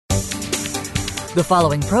The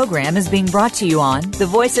following program is being brought to you on the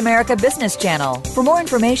Voice America Business Channel. For more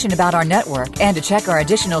information about our network and to check our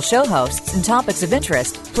additional show hosts and topics of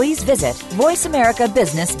interest, please visit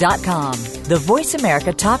voiceamericabusiness.com. The Voice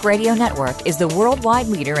America Talk Radio Network is the worldwide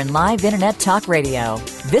leader in live Internet talk radio.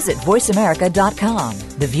 Visit voiceamerica.com.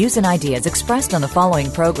 The views and ideas expressed on the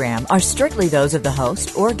following program are strictly those of the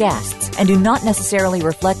host or guests and do not necessarily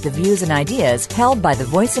reflect the views and ideas held by the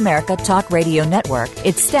Voice America Talk Radio Network,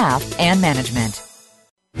 its staff, and management.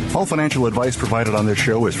 All financial advice provided on this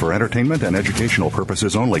show is for entertainment and educational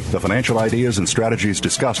purposes only. The financial ideas and strategies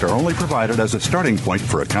discussed are only provided as a starting point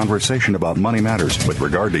for a conversation about money matters. With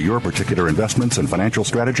regard to your particular investments and financial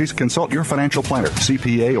strategies, consult your financial planner,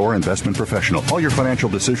 CPA, or investment professional. All your financial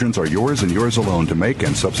decisions are yours and yours alone to make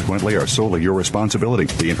and subsequently are solely your responsibility.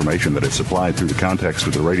 The information that is supplied through the context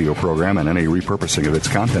of the radio program and any repurposing of its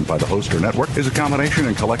content by the host or network is a combination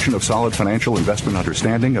and collection of solid financial investment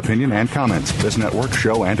understanding, opinion, and comments. This network,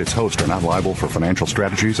 show, and its host are not liable for financial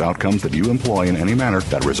strategies, outcomes that you employ in any manner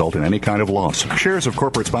that result in any kind of loss. Shares of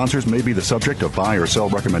corporate sponsors may be the subject of buy or sell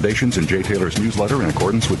recommendations in Jay Taylor's newsletter in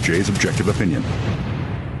accordance with Jay's objective opinion.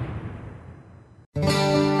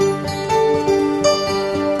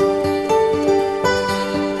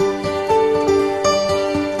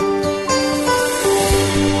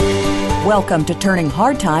 Welcome to Turning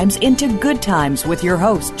Hard Times into Good Times with your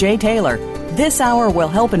host, Jay Taylor. This hour will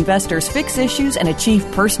help investors fix issues and achieve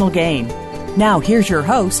personal gain. Now, here's your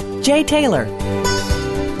host, Jay Taylor.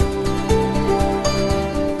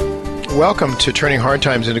 Welcome to Turning Hard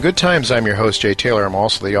Times into Good Times. I'm your host, Jay Taylor. I'm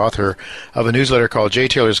also the author of a newsletter called Jay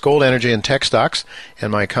Taylor's Gold, Energy, and Tech Stocks.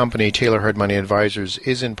 And my company, Taylor Herd Money Advisors,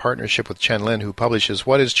 is in partnership with Chen Lin, who publishes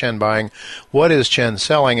What is Chen Buying, What is Chen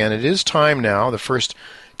Selling? And it is time now, the first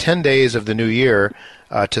 10 days of the new year,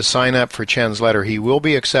 to sign up for Chen's letter. He will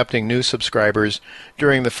be accepting new subscribers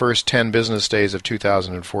during the first 10 business days of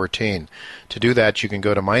 2014. To do that, you can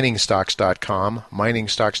go to miningstocks.com,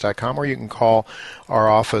 or you can call our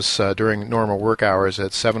office during normal work hours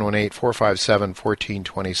at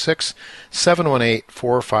 718-457-1426,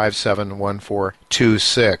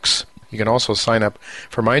 718-457-1426. You can also sign up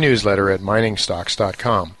for my newsletter at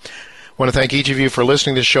miningstocks.com. I want to thank each of you for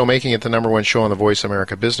listening to this show, making it the number one show on the Voice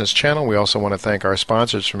America Business Channel. We also want to thank our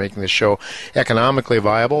sponsors for making this show economically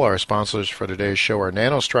viable. Our sponsors for today's show are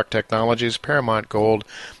NanoStruct Technologies, Paramount Gold,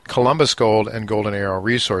 Columbus Gold, and Golden Arrow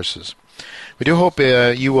Resources. We do hope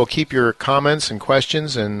you will keep your comments and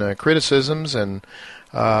questions and criticisms and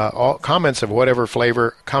all comments of whatever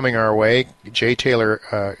flavor coming our way. Jay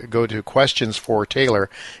Taylor, go to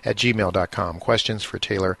questionsfortaylor@gmail.com,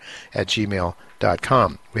 questionsfortaylor@gmail.com.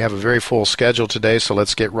 We have a very full schedule today, so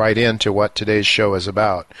let's get right into what today's show is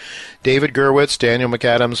about. David Gurwitz, Daniel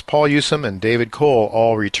McAdams, Paul Usum, and David Cole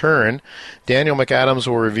all return. Daniel McAdams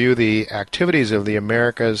will review the activities of the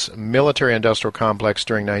America's military-industrial complex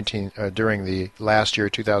during the last year,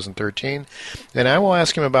 2013, and I will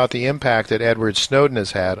ask him about the impact that Edward Snowden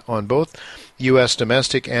has had on both U.S.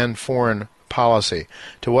 domestic and foreign policy.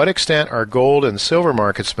 To what extent are gold and silver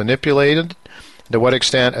markets manipulated? To what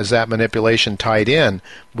extent is that manipulation tied in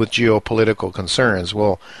with geopolitical concerns?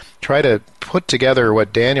 We'll try to put together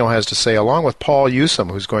what Daniel has to say along with Paul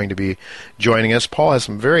Usum, who's going to be joining us. Paul has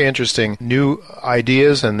some very interesting new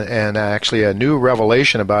ideas and actually a new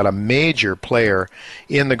revelation about a major player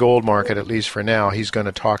in the gold market, at least for now. He's going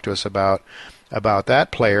to talk to us about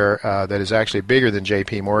that player that is actually bigger than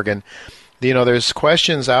J.P. Morgan. You know, there's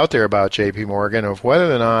questions out there about J.P. Morgan of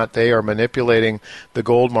whether or not they are manipulating the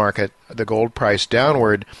gold market, the gold price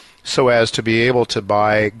downward, so as to be able to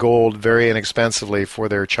buy gold very inexpensively for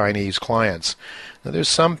their Chinese clients. Now, there's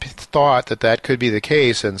some thought that that could be the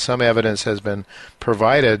case, and some evidence has been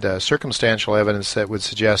provided, circumstantial evidence that would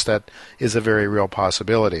suggest that is a very real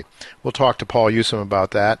possibility. We'll talk to Paul Usum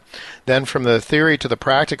about that. Then from the theory to the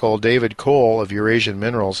practical, David Cole of Eurasian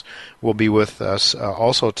Minerals will be with us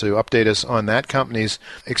also to update us on that company's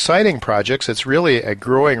exciting projects. It's really a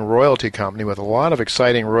growing royalty company with a lot of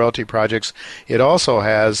exciting royalty projects. It also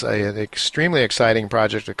has an extremely exciting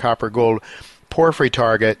project, a copper-gold porphyry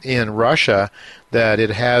target in Russia, that it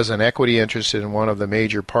has an equity interest in one of the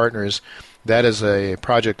major partners. That is a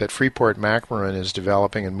project that Freeport-McMoRan is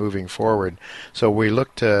developing and moving forward. So we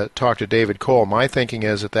look to talk to David Cole. My thinking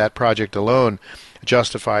is that that project alone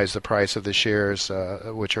justifies the price of the shares,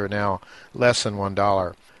 which are now less than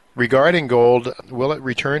 $1. Regarding gold, will it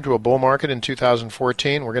return to a bull market in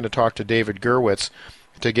 2014? We're going to talk to David Gurwitz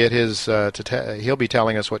to get his. He'll be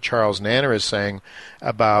telling us what Charles Nanner is saying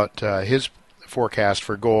about his forecast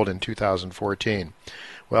for gold in 2014.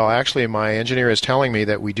 Well, actually, my engineer is telling me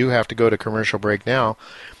that we do have to go to commercial break now.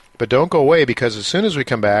 But don't go away, because as soon as we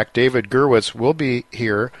come back, David Gerwitz will be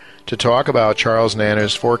here to talk about Charles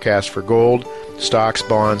Nanner's forecast for gold, stocks,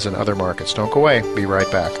 bonds, and other markets. Don't go away. Be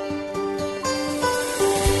right back.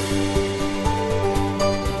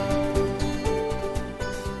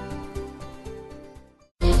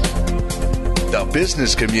 The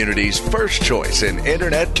business community's first choice in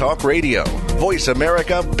Internet Talk Radio. Voice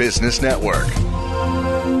America Business Network.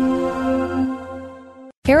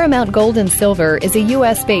 Paramount Gold and Silver is a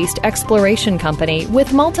U.S.-based exploration company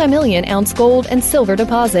with multi-million-ounce gold and silver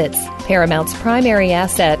deposits. Paramount's primary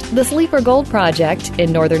asset, the Sleeper Gold Project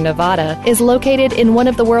in northern Nevada, is located in one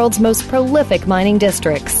of the world's most prolific mining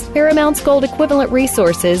districts. Paramount's gold equivalent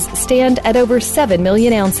resources stand at over 7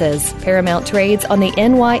 million ounces. Paramount trades on the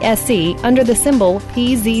NYSE under the symbol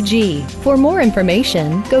PZG. For more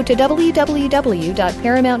information, go to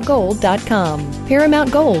www.paramountgold.com.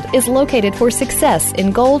 Paramount Gold is located for success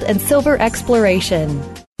in gold and silver exploration.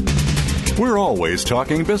 We're always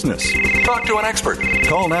talking business. Talk to an expert.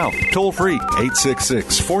 Call now, toll free,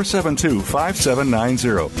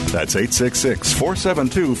 866-472-5790. That's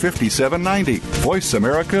 866-472-5790. Voice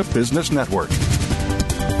America Business Network.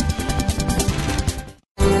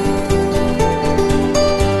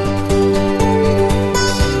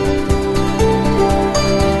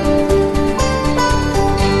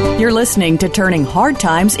 You're listening to Turning Hard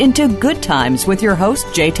Times into Good Times with your host,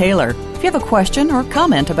 Jay Taylor. If you have a question or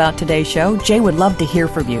comment about today's show, Jay would love to hear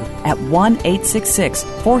from you at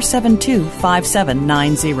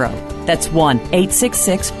 1-866-472-5790. That's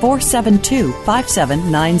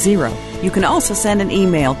 1-866-472-5790. You can also send an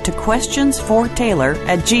email to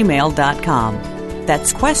questionsfortaylor@gmail.com.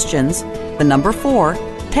 That's questions, the number 4,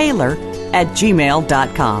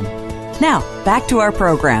 Taylor@gmail.com. Now, back to our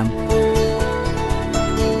program.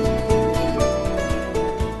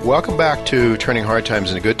 Welcome back to Turning Hard Times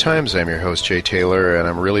into Good Times. I'm your host, Jay Taylor, and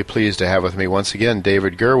I'm really pleased to have with me once again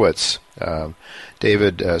David Gerwitz.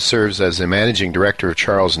 David serves as the Managing Director of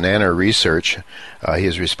Charles Nanner Research. He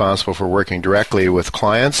is responsible for working directly with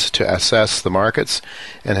clients to assess the markets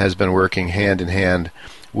and has been working hand-in-hand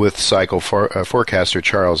with cycle forecaster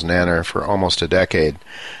Charles Nanner for almost a decade.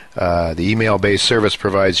 The email-based service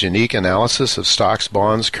provides unique analysis of stocks,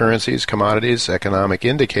 bonds, currencies, commodities, economic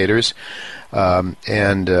indicators,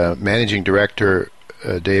 and Managing Director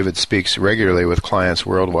David speaks regularly with clients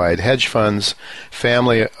worldwide, hedge funds,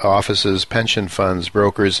 family offices, pension funds,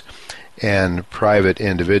 brokers, and private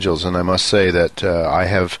individuals. And I must say that I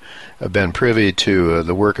have been privy to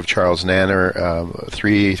the work of Charles Nanner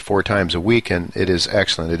 3-4 times a week, and it is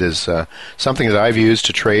excellent. It is something that I've used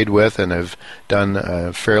to trade with and have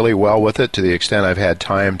done fairly well with it to the extent I've had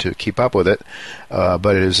time to keep up with it,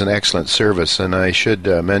 but it is an excellent service. And I should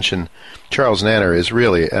mention Charles Nanner is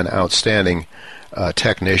really an outstanding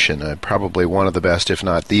technician, probably one of the best, if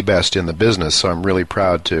not the best, in the business. So I'm really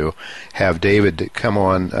proud to have David come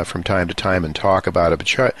on from time to time and talk about it.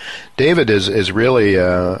 But David is really,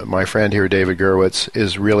 my friend here, David Gerwitz,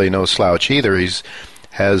 is really no slouch either. He's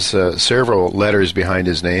has several letters behind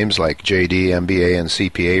his names, like JD, MBA, and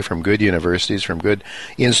CPA from good universities, from good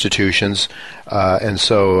institutions. And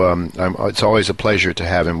so it's always a pleasure to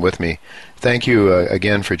have him with me. Thank you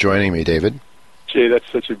again for joining me, David. Jay,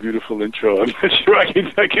 that's such a beautiful intro. I'm not sure I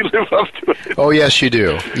can live up to it. Oh yes, you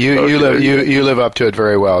do. You live up to it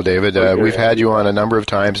very well, David. Okay. We've had you on a number of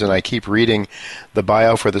times, and I keep reading the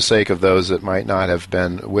bio for the sake of those that might not have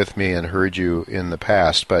been with me and heard you in the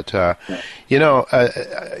past. But one of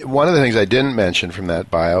the things I didn't mention from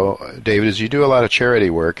that bio, David, is you do a lot of charity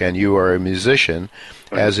work, and you are a musician,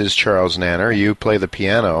 as is Charles Nanner. You play the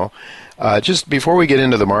piano. Just before we get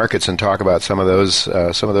into the markets and talk about some of those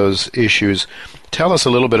issues, tell us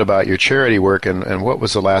a little bit about your charity work and what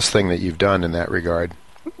was the last thing that you've done in that regard.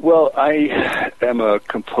 Well, I am a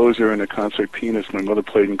composer and a concert pianist. My mother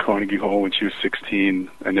played in Carnegie Hall when she was 16.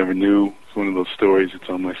 I never knew. It's one of those stories. It's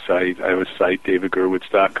on my site. I have a site,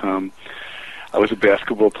 davidgerwitz.com. I was a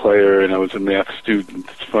basketball player and I was a math student.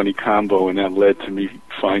 It's a funny combo, and that led to me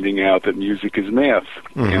finding out that music is math.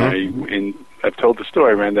 Mm-hmm. And I've told the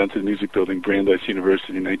story. I ran down to the music building, Brandeis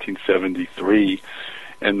University, in 1973,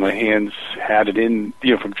 and my hands had it in,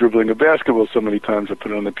 from dribbling a basketball so many times. I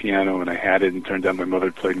put it on the piano, and I had it, and turned out my mother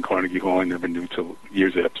had played in Carnegie Hall. I never knew till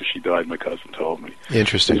years after she died. My cousin told me.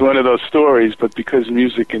 Interesting. It's one of those stories, but because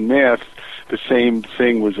music and math, the same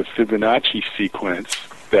thing was a Fibonacci sequence.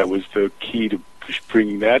 That was the key to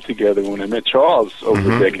bringing that together. When I met Charles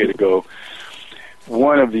over a decade ago,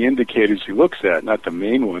 one of the indicators he looks at, not the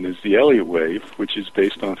main one, is the Elliott wave, which is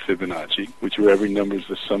based on Fibonacci, which where every number is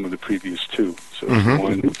the sum of the previous two. So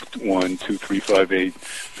it's 1, 2, 3, 5, 8,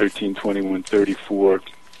 13, 21, 34,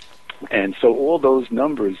 And so all those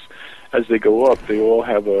numbers, as they go up, they all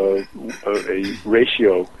have a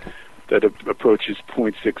ratio that approaches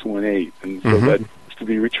 0.618, and so that has to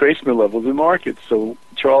be retracement levels in markets. So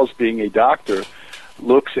Charles, being a doctor,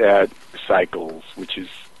 looks at cycles, which is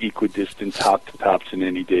equidistant top-to-tops in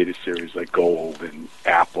any data series, like gold and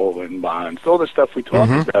Apple and bonds, all the stuff we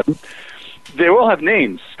talked about. They all have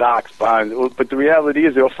names, stocks, bonds, but the reality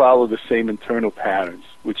is they all follow the same internal patterns,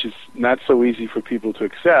 which is not so easy for people to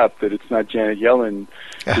accept, that it's not Janet Yellen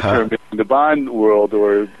determining the bond world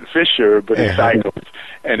or Fisher, but it's cycles.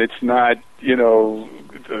 And it's not,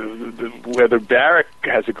 whether Barrick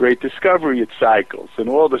has a great discovery, it's cycles. And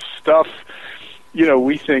all the stuff,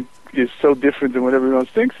 we think is so different than what everyone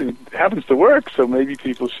thinks, and it happens to work, so maybe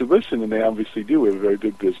people should listen, and they obviously do. We have a very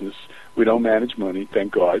big business. We don't manage money,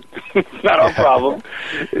 thank God. It's not our problem.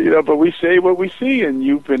 But we say what we see, and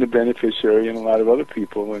you've been a beneficiary and a lot of other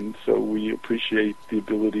people, and so we appreciate the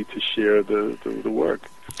ability to share the work.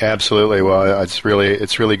 Absolutely. Well, it's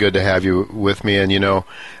really good to have you with me. And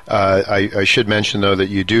I should mention though that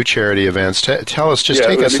you do charity events. Tell us,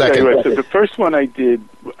 take a second. So the first one I did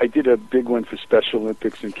a big one for Special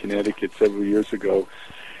Olympics in Connecticut several years ago.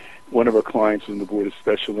 One of our clients was on the board of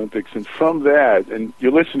Special Olympics, and from that, and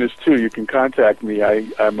your listeners too, you can contact me. I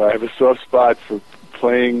have a soft spot for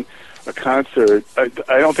playing a concert. I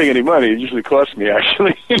don't take any money. It usually costs me,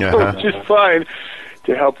 actually, which is fine,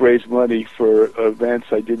 to help raise money for events.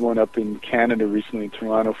 I did one up in Canada recently, in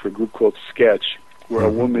Toronto, for a group called Sketch, where a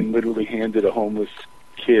woman literally handed a homeless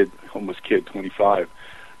kid, 25,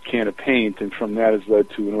 a can of paint, and from that has led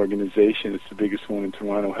to an organization. It's the biggest one in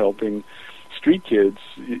Toronto, helping street kids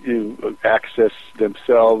access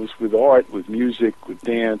themselves with art, with music, with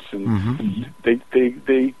dance, and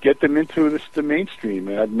they get them into the mainstream.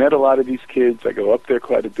 And I've met a lot of these kids. I go up there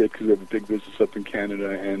quite a bit because we have a big business up in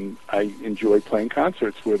Canada, and I enjoy playing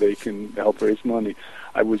concerts where they can help raise money.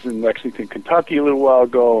 I was in Lexington, Kentucky a little while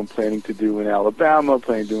ago. I'm planning to do in Alabama,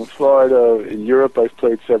 planning to do in Florida. In Europe, I've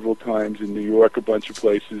played several times. In New York, a bunch of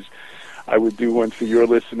places. I would do one for your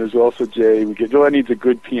listeners also, Jay. All I need is a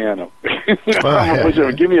good piano.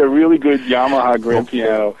 Give me a really good Yamaha grand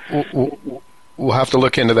piano. We'll have to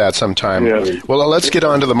look into that sometime. Yeah. Well, let's get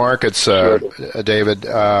on to the markets, David.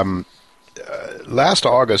 Last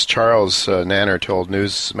August, Charles Nanner told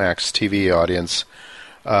Newsmax TV audience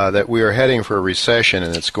that we are heading for a recession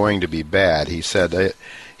and it's going to be bad. He said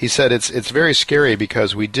it's very scary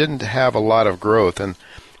because we didn't have a lot of growth, and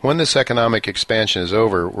when this economic expansion is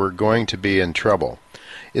over, we're going to be in trouble.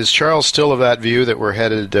 Is Charles still of that view that we're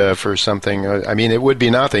headed for something? I mean, it would be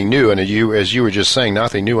nothing new, and as you were just saying,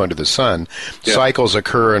 nothing new under the sun. Yeah. Cycles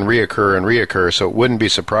occur and reoccur, so it wouldn't be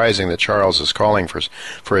surprising that Charles is calling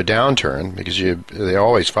for a downturn, because they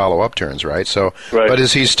always follow upturns, right? So, right. But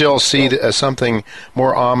does he still see something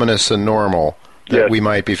more ominous than normal that we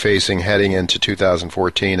might be facing heading into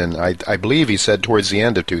 2014, and I believe he said towards the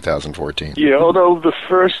end of 2014. Yeah, although the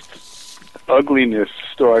first ugliness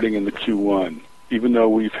starting in the Q1, even though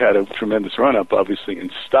we've had a tremendous run-up, obviously,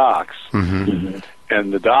 in stocks and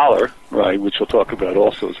the dollar, right, which we'll talk about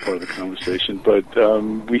also as part of the conversation, but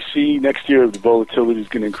we see next year the volatility is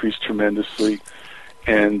going to increase tremendously.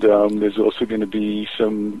 And there's also going to be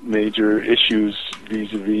some major issues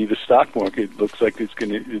vis-a-vis the stock market. It looks like there's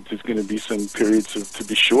going to be some periods to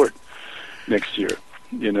be short next year.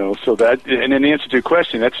 So that, and in answer to your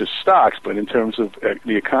question, that's just stocks. But in terms of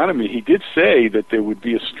the economy, he did say that there would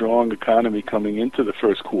be a strong economy coming into the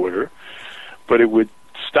first quarter, but it would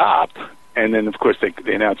stop. And then, of course, they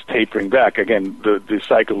announced tapering back. Again, the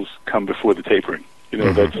cycles come before the tapering.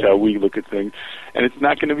 That's how we look at things. And it's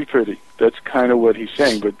not going to be pretty. That's kind of what he's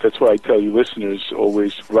saying. But that's why I tell you listeners,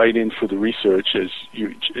 always write in for the research. As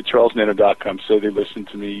at CharlesNanner.com, say they listen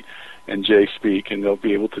to me and Jay speak, and they'll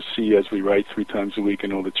be able to see as we write 3 times a week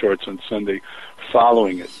and all the charts on Sunday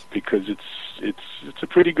following it, because it's a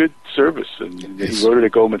pretty good service. And he wrote it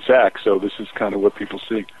at Goldman Sachs, so this is kind of what people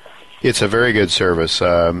see. It's a very good service.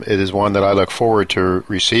 It is one that I look forward to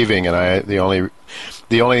receiving, and the only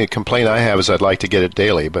complaint I have is I'd like to get it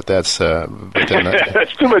daily, but that's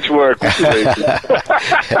that's too much work. But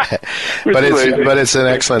it's an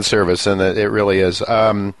excellent service, and it really is.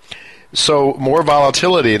 So more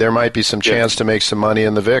volatility. There might be some chance to make some money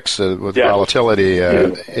in the VIX with volatility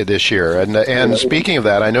this year. And speaking of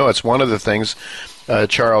that, I know it's one of the things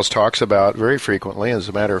Charles talks about very frequently. As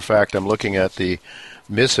a matter of fact, I'm looking at the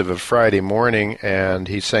missive of Friday morning, and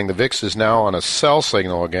he's saying the VIX is now on a sell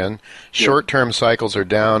signal again. Short-term cycles are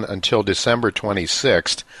down until December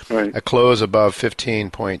 26th. Right. A close above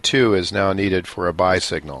 15.2 is now needed for a buy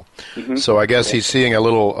signal. So I guess he's seeing a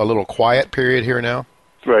little quiet period here now.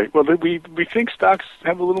 Right. Well, we think stocks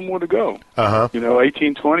have a little more to go.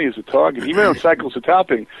 1820 is a target, even though cycles are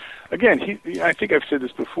topping. Again, I think I've said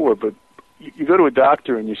this before, but you go to a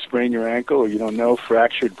doctor and you sprain your ankle, or you don't know,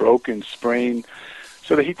 fractured, broken, sprained,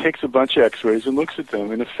 so that he takes a bunch of X-rays and looks at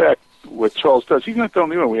them. In effect, what Charles does, he's not the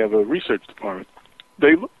only one. We have a research department.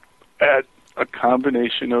 They look at a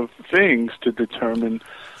combination of things to determine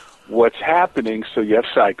what's happening. So you have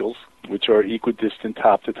cycles, which are equidistant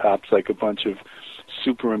top to tops, like a bunch of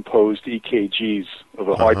superimposed EKGs of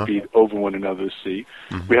a heartbeat over one another to see.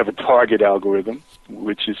 We have a target algorithm,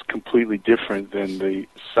 which is completely different than the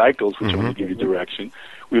cycles, which only give you direction.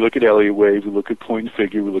 We look at Elliott wave, we look at point and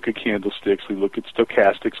figure, we look at candlesticks, we look at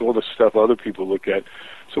stochastics, all the stuff other people look at.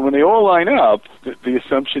 So when they all line up, the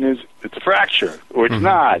assumption is it's a fracture, or it's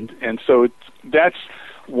not. And so that's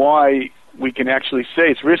why we can actually say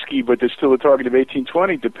it's risky, but there's still a target of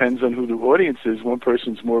 1820. Depends on who the audience is. One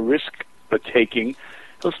person's more risk-taking.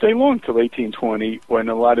 He'll stay long till 1820 or in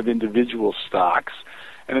a lot of individual stocks.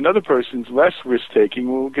 And another person's less risk-taking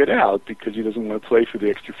will get out because he doesn't want to play for the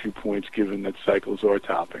extra few points given that cycles are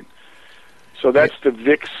topping. So that's the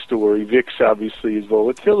VIX story. VIX obviously is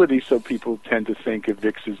volatility, so people tend to think if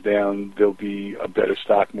VIX is down, there'll be a better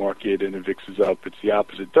stock market, and if VIX is up, it's the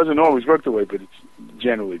opposite. It doesn't always work the way, but it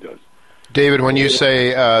generally does. David, when you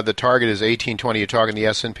say the target is 1820, you're talking the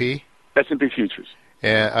S&P? S&P futures.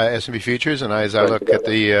 S&P futures, and as I look at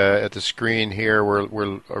the screen here,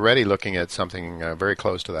 we're already looking at something very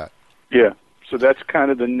close to that. Yeah, so that's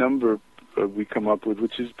kind of the number we come up with,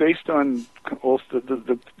 which is based on also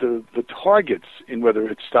the targets in whether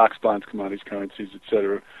it's stocks, bonds, commodities, currencies,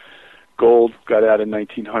 etc. Gold got out in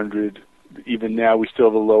 1900. Even now, we still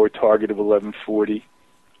have a lower target of 1140.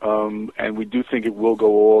 And we do think it will go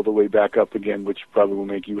all the way back up again, which probably will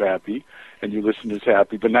make you happy and your listeners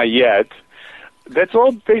happy, but not yet. That's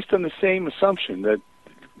all based on the same assumption that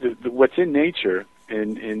what's in nature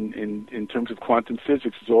in terms of quantum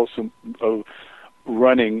physics is also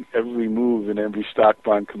running every move in every stock,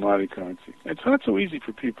 bond, commodity, currency. It's not so easy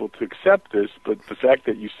for people to accept this, but the fact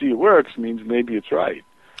that you see it works means maybe it's right.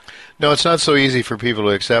 No, it's not so easy for people to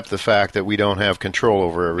accept the fact that we don't have control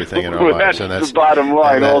over everything in our lives. That's the bottom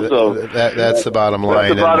line also. That's the bottom line.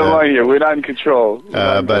 That's the bottom line here. We're not in control.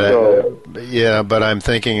 But I'm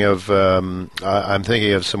thinking of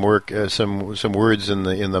some work, some words in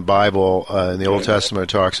the Bible in the Old Testament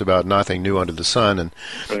talks about nothing new under the sun,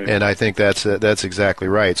 and I think that's exactly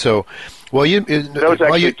right. So, that was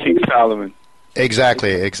actually King Solomon.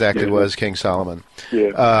 Exactly. It was King Solomon.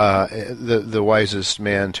 Yeah. The wisest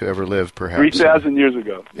man to ever live, perhaps. 3,000 years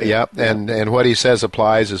ago. Yeah. And what he says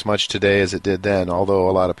applies as much today as it did then, although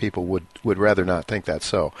a lot of people would rather not think that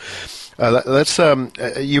so. Let's.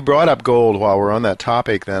 You brought up gold while we're on that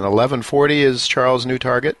topic then. 1140 is Charles' new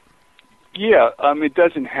target? Yeah. It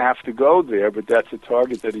doesn't have to go there, but that's a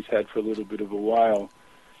target that he's had for a little bit of a while.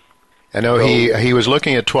 I know he was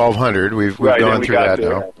looking at 1200. We've gone through that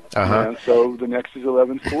now. Yeah, so the next is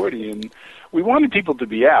 1140, and we wanted people to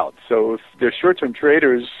be out. So if they're short-term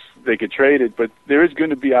traders, they could trade it, but there is going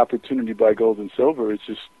to be opportunity to buy gold and silver. It's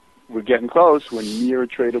just we're getting close. We're near a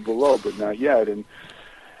tradable low, but not yet. And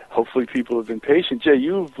hopefully people have been patient. Jay,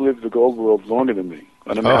 you've lived the gold world longer than me.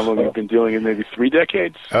 I don't know how long you've been dealing in, maybe 3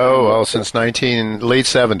 decades? Oh, well, since late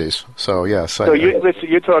 70s. So, yes. So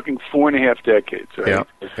you're talking 4.5 decades, right?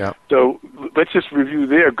 Yeah. So let's just review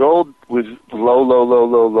there. Gold was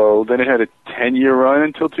low. Then it had a 10-year run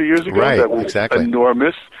until 2 years ago. Right, that was exactly.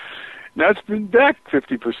 Enormous. Now it's been back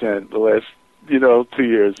 50% the last, 2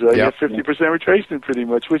 years, right? Yep. 50% retracement pretty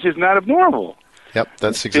much, which is not abnormal. Yep,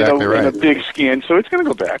 that's exactly right. In a big scan, so it's going to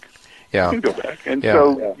go back. Yeah. It's going to go back. And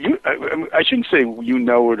so I shouldn't say you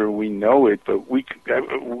know it or we know it, but we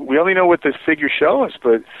only know what the figures show us.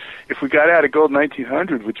 But if we got out of gold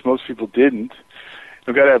 1900, which most people didn't,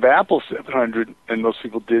 we got out of Apple 700, and most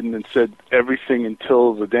people didn't, and said everything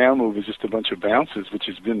until the down move is just a bunch of bounces, which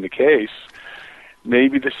has been the case,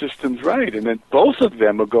 maybe the system's right, and then both of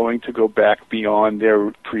them are going to go back beyond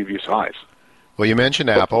their previous highs. Well, you mentioned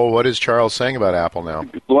Apple. What is Charles saying about Apple now?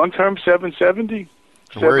 Long-term 770.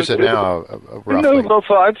 Where is it now, roughly? Low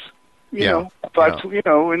fives. Five.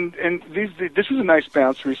 And this was a nice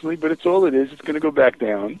bounce recently, but it's all it is. It's going to go back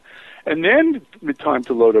down, and then it's time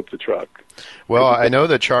to load up the truck. Well, I know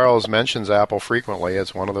that Charles mentions Apple frequently.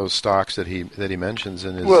 It's one of those stocks that he mentions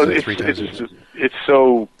in his 3 times. It's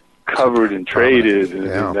so covered and traded,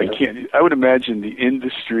 and I would imagine the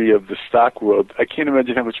industry of the stock world. I can't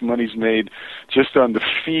imagine how much money's made just on the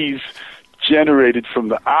fees generated from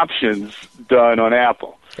the options done on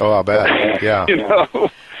Apple. Oh, I'll bet. Yeah.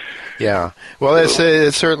 Yeah. Well, it's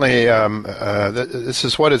certainly, this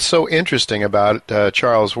is what is so interesting about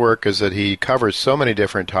Charles' work, is that he covers so many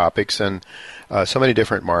different topics and so many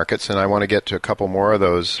different markets, and I want to get to a couple more of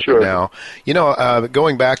those now. You know,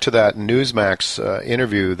 going back to that Newsmax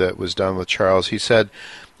interview that was done with Charles, he said,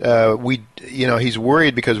 he's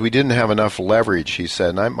worried because we didn't have enough leverage, he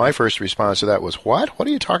said. And my first response to that was, what? What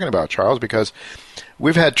are you talking about, Charles? Because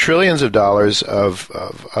we've had trillions of dollars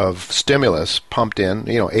of stimulus pumped in,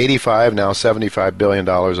 $85, now $75 billion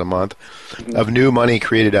a month of new money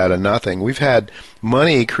created out of nothing. We've had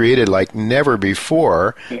money created like never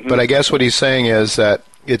before, but I guess what he's saying is that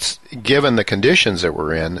it's given the conditions that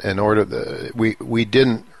we're in order we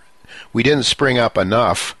didn't spring up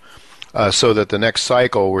enough so that the next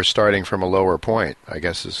cycle we're starting from a lower point, I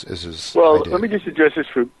guess is his idea. Let me just address this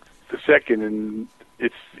for a second, and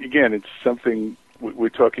it's something. We're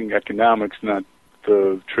talking economics, not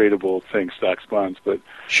the tradable thing, stocks, bonds. But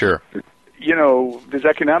sure, there's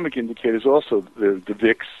economic indicators also. The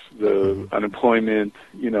VIX, the unemployment,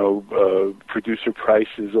 producer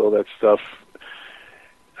prices, all that stuff.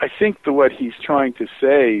 I think what he's trying to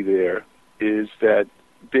say there is that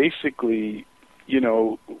basically,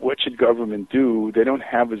 what should government do? They don't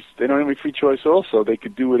have any free choice. Also, they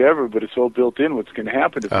could do whatever, but it's all built in. What's going to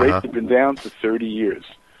happen if rates have been down for 30 years?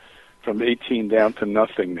 From 18 down to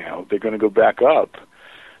nothing now. They're going to go back up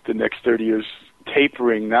the next 30 years,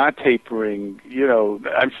 tapering, not tapering.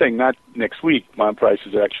 I'm saying not next week. Bond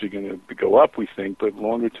prices are actually going to go up, we think, but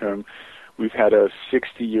longer term, we've had a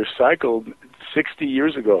 60-year cycle. 60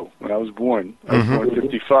 years ago, when I was born, I was born in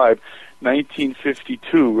 55,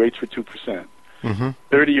 1952, rates were 2%.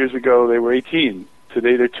 30 years ago, they were 18.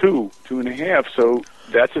 Today, they're 2.5. So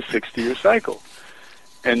that's a 60-year cycle.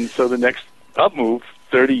 And so the next up move,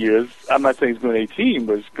 30 years, I'm not saying it's going 18,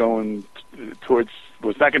 but it's going towards,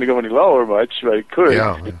 it's not going to go any lower much, but it could.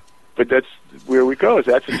 Yeah. But that's where we go,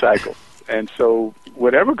 that's a cycle. And so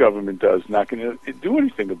whatever government does, not going to do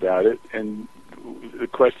anything about it. And the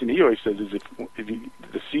question he always says is if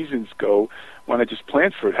the seasons go, why not just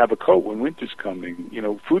plan for it, have a coat when winter's coming?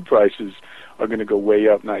 Food prices are going to go way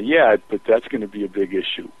up, not yet, but that's going to be a big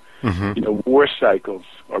issue. War cycles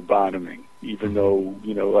are bottoming, even though,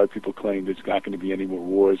 a lot of people claim there's not going to be any more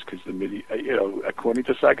wars because according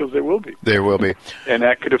to cycles, there will be. There will be. And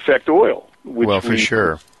that could affect oil. Which for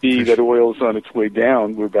sure. See that oil is on its way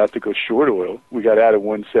down. We're about to go short oil. We got out of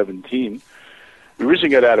 117. We originally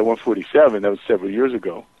got out of 147. That was several years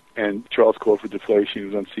ago. And Charles called for deflation. He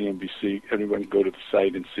was on CNBC. Everyone can go to the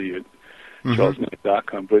site and see it.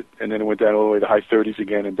 CharlesNet.com, and then it went down all the way to high 30s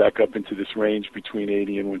again and back up into this range between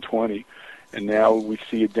 80 and 120, and now we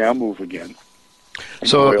see a down move again.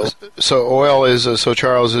 So oil is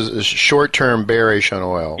Charles is short-term bearish on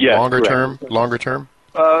oil. Yes, longer term.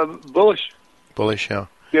 Bullish. Bullish, yeah.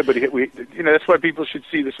 Yeah, but that's why people should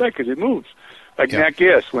see the site because it moves. Like Nat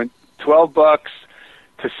Gas went $12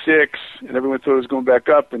 to $6, and everyone thought it was going back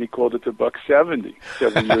up, and he called it to $1.70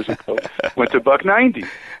 7 years ago. Went to $1.90.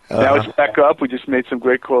 Now it's back up. We just made some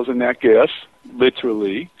great calls on Nat Gas,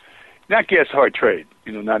 literally. Nat Gas, hard trade.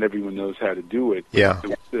 Not everyone knows how to do it. Yeah.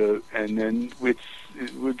 And then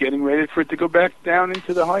we're getting ready for it to go back down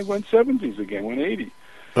into the high 170s again, 180.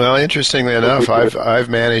 Well, interestingly enough, I've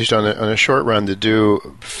managed on a short run to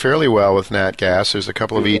do fairly well with Nat Gas. There's a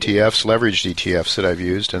couple of ETFs, leveraged ETFs that I've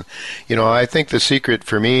used, and I think the secret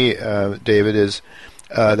for me, David, is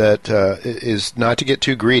is not to get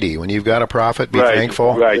too greedy. When you've got a profit, be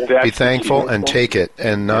thankful. Be thankful and take it,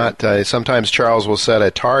 and not. Sometimes Charles will set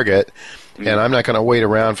a target. And I'm not going to wait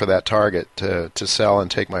around for that target to sell and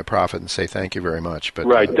take my profit and say thank you very much.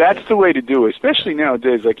 But that's the way to do it, especially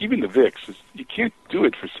nowadays. Like even the VIX, you can't do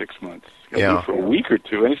it for 6 months. You can do it for a week or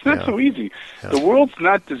two, and it's not so easy. Yeah. The world's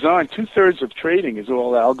not designed. 2/3 of trading is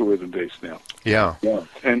all algorithm based now. Yeah.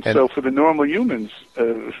 And so for the normal humans,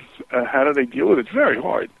 how do they deal with it? It's very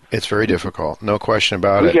hard. It's very difficult, no question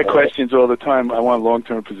about it. We get questions all the time, I want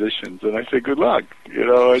long-term positions, and I say, good luck.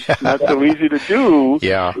 It's not so easy to do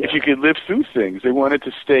if you could live through things. They wanted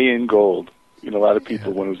to stay in gold. A lot of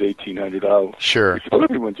people, when it was $1,800. Sure. We told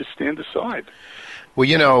everyone, just stand aside.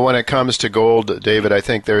 Well, when it comes to gold, David, I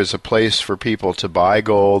think there's a place for people to buy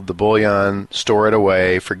gold, the bullion, store it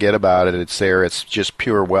away, forget about it. It's there. It's just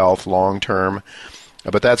pure wealth long-term.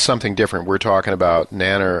 But that's something different. We're talking about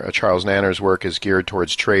Charles Nanner's work is geared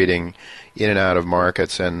towards trading in and out of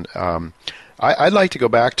markets. And I'd like to go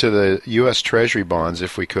back to the U.S. Treasury bonds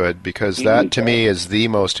if we could, because that to me is the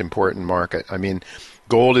most important market. I mean,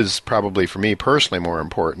 Gold is probably, for me personally, more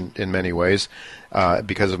important in many ways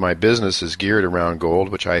because of my business is geared around gold,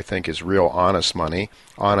 which I think is real honest money,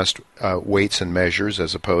 honest weights and measures,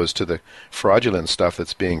 as opposed to the fraudulent stuff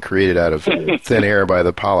that's being created out of thin air by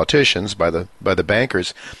the politicians, by the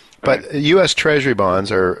bankers. But U.S. Treasury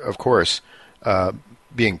bonds are, of course,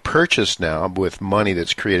 being purchased now with money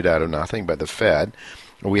that's created out of nothing by the Fed.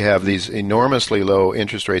 We have these enormously low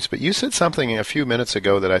interest rates. But you said something a few minutes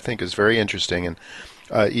ago that I think is very interesting, and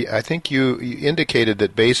I think you indicated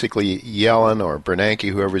that basically Yellen or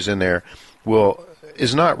Bernanke, whoever's in there,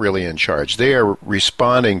 is not really in charge. They are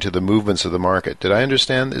responding to the movements of the market. Did I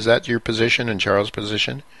understand? Is that your position and Charles'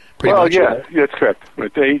 position? Pretty much? Yeah, that's correct.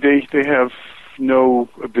 But they have no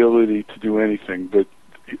ability to do anything. But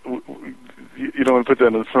you don't want to put that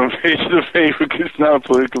on the front page of the paper because it's not a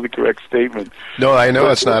politically correct statement. No, I know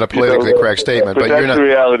it's not a politically correct statement, but that's you're not. The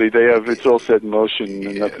reality. They have it's all set in motion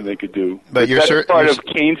and nothing they could do. But that's part of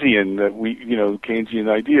Keynesian that Keynesian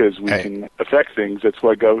ideas. We can affect things. That's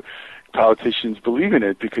why politicians believe in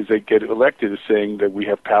it because they get elected as saying that we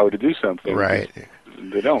have power to do something. Right.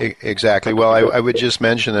 They don't. Exactly. Well, I would just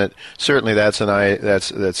mention that certainly that's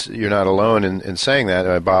you're not alone in saying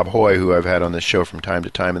that. Bob Hoy, who I've had on this show from time to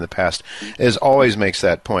time in the past, always makes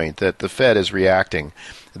that point that the Fed is reacting.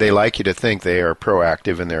 They like you to think they are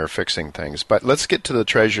proactive and they're fixing things. But let's get to the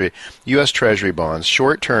Treasury, U.S. Treasury bonds,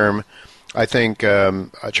 short term. I think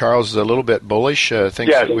Charles is a little bit bullish. Thinks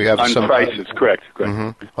yes, we have on some prices, correct.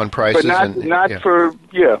 Mm-hmm, on prices, but not for.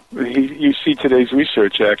 You see today's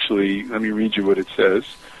research. Actually, let me read you what it says.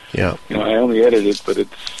 Yeah, I only edit it, but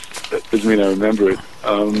that doesn't mean I remember it.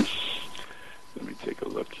 Let me take a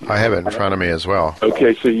look here. I have it in front of me as well.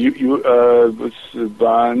 Okay, so what's the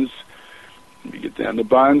bonds? Let me get down. The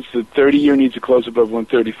bonds, the 30-year needs to close above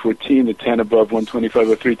 130.14, the 10 above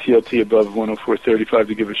 125.03, TLT above 104.35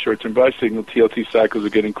 to give a short-term buy signal. TLT cycles are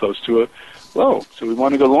getting close to a low. So we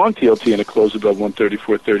want to go long TLT and a close above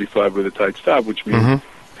 134.35 with a tight stop, which means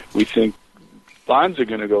we think bonds are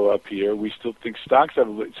going to go up here. We still think stocks have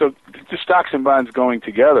so the stocks and bonds going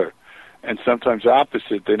together, and sometimes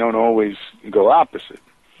opposite. They don't always go opposite.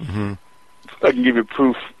 Mm-hmm. I can give you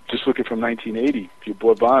proof. Just looking from 1980, if you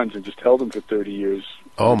bought bonds and just held them for 30 years.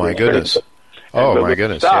 Oh my goodness! Oh my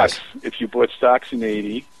goodness! Stocks, yes. If you bought stocks in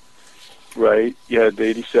 80, right? You had the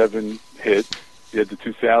 87 hit, you had the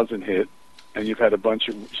 2000 hit, and you've had a bunch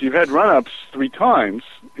of. So you've had run-ups 3 times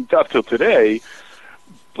up till today,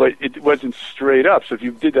 but it wasn't straight up. So if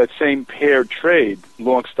you did that same paired trade,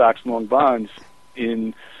 long stocks, long bonds,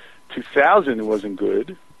 in 2000, it wasn't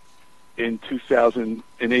good. In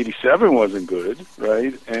 2087 wasn't good,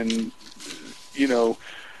 right? And,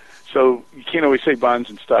 so you can't always say bonds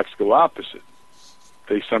and stocks go opposite.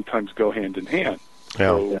 They sometimes go hand in hand.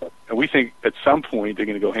 Yeah. And we think at some point they're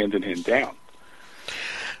going to go hand in hand down.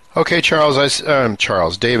 Okay, Charles.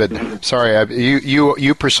 David. Sorry,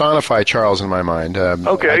 you personify Charles in my mind.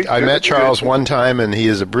 Okay. I met Charles one time, and he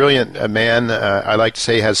is a brilliant man. I like to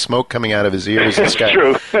say he has smoke coming out of his ears. This guy,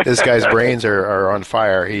 true. This guy's brains are on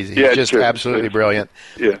fire. He's just true. Absolutely brilliant.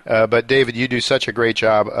 Yeah. But David, you do such a great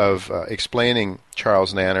job of explaining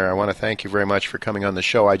Charles Nanner. I want to thank you very much for coming on the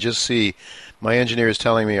show. I just see. My engineer is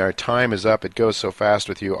telling me our time is up. It goes so fast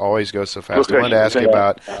with you, always goes so fast. I wanted to ask you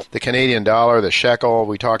about the Canadian dollar, the shekel.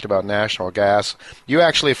 We talked about national gas. You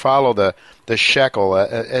actually follow the shekel.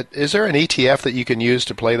 Is there an ETF that you can use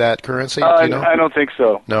to play that currency? Do you know? I don't think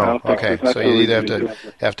so. No? Okay. So you either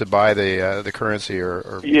have to buy the currency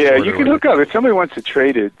or yeah, you can hook up. If somebody wants to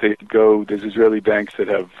trade it, they can go. There's Israeli banks that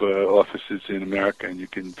have offices in America,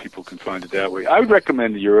 and people can find it that way. I would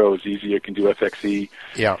recommend the euro is easier. You can do FXE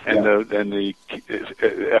and the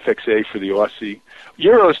FXA for the Aussie.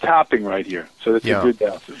 Euro is topping right here, so that's a good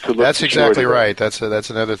to look. That's exactly right. That's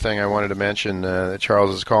another thing I wanted to mention. That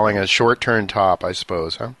Charles is calling a short-term top, I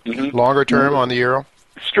suppose. Huh? Mm-hmm. Longer term on the euro.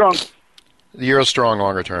 Strong. The euro's strong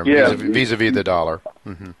longer term. Yeah. Vis-a-vis the dollar.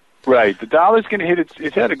 Mm-hmm. Right. The dollar's going to hit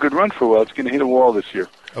it's had a good run for a while. It's going to hit a wall this year.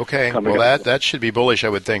 Okay. Well, that should be bullish, I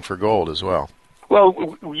would think, for gold as well. Well,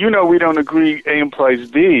 we don't agree A implies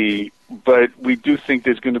B, but we do think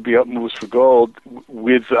there's going to be up moves for gold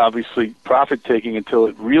with, obviously, profit-taking until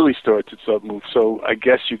it really starts its up move. So I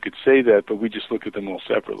guess you could say that, but we just look at them all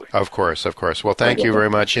separately. Of course. Well, thank you very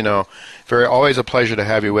much. Always a pleasure to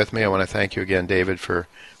have you with me. I want to thank you again, David, for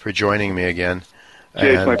joining me again.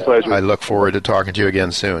 Jay, it's my pleasure. I look forward to talking to you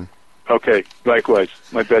again soon. Okay. Likewise.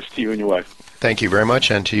 My best to you and your wife. Thank you very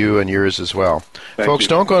much, and to you and yours as well. Thank Folks, you.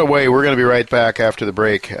 Don't go away. We're going to be right back after the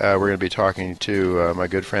break. We're going to be talking to my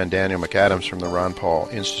good friend Daniel McAdams from the Ron Paul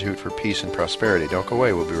Institute for Peace and Prosperity. Don't go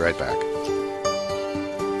away. We'll be right back.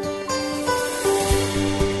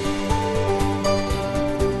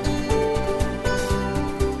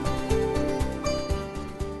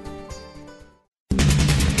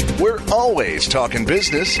 always talking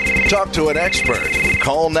business. Talk to an expert.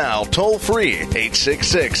 Call now toll-free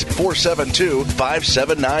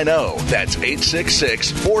 866-472-5790. That's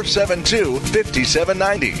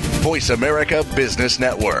 866-472-5790. Voice America Business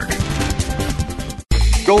Network.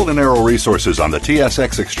 Golden Arrow Resources on the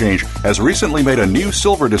TSX Exchange has recently made a new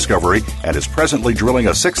silver discovery and is presently drilling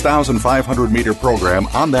a 6,500-meter program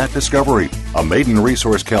on that discovery. A maiden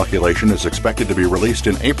resource calculation is expected to be released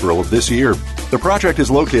in April of this year. The project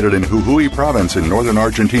is located in Jujuy Province in northern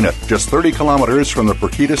Argentina, just 30 kilometers from the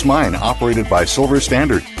Pirquitas mine operated by Silver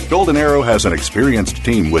Standard. Golden Arrow has an experienced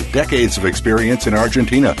team with decades of experience in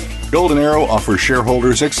Argentina. Golden Arrow offers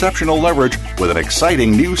shareholders exceptional leverage with an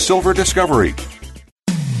exciting new silver discovery.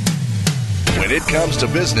 When it comes to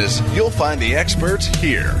business, you'll find the experts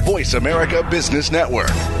here. Voice America Business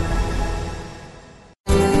Network.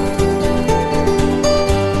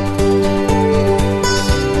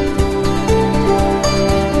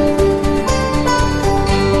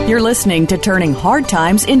 You're listening to Turning Hard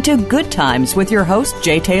Times into Good Times with your host,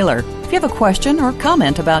 Jay Taylor. If you have a question or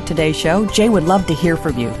comment about today's show, Jay would love to hear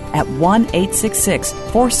from you at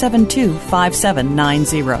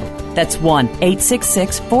 1-866-472-5790. That's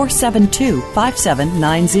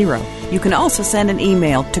 1-866-472-5790. You can also send an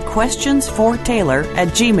email to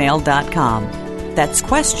questionsfortaylor@gmail.com. That's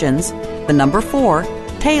questions, the number 4,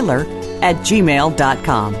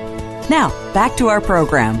 Taylor@gmail.com. Now, back to our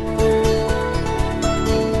program.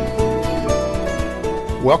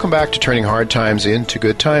 Welcome back to Turning Hard Times into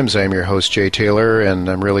Good Times. I'm your host, Jay Taylor, and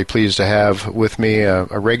I'm really pleased to have with me a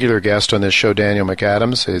regular guest on this show, Daniel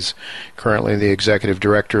McAdams. He's currently the Executive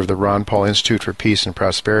Director of the Ron Paul Institute for Peace and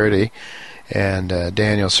Prosperity. And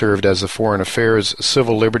Daniel served as the Foreign Affairs,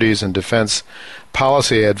 Civil Liberties, and Defense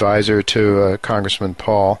Policy Advisor to Congressman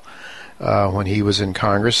Paul when he was in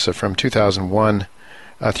Congress from 2001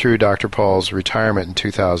 through Dr. Paul's retirement in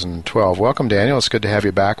 2012. Welcome, Daniel. It's good to have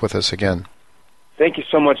you back with us again. Thank you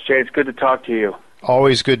so much, Jay. It's good to talk to you.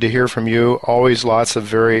 Always good to hear from you. Always lots of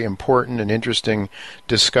very important and interesting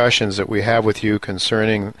discussions that we have with you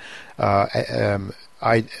concerning items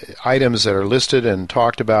that are listed and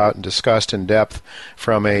talked about and discussed in depth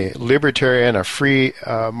from a libertarian, a free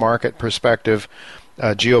market perspective,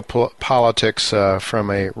 geopolitics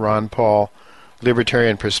from a Ron Paul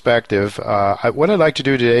libertarian perspective. What I'd like to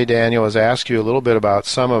do today, Daniel, is ask you a little bit about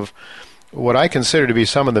some of what I consider to be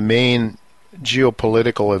some of the main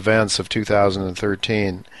geopolitical events of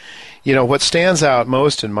 2013. You know, what stands out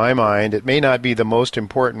most in my mind, it may not be the most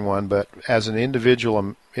important one, but as an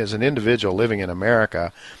individual living in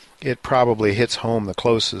America, it probably hits home the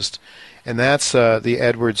closest. And that's the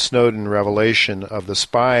Edward Snowden revelation of the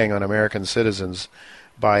spying on American citizens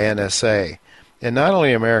by NSA. And not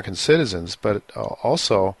only American citizens, but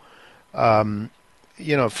also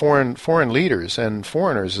foreign leaders and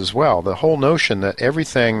foreigners as well. The whole notion that every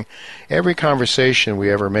conversation we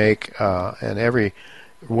ever make and every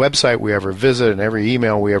website we ever visit and every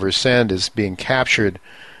email we ever send is being captured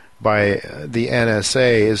by the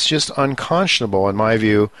NSA is just unconscionable in my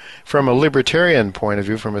view from a libertarian point of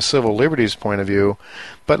view, from a civil liberties point of view.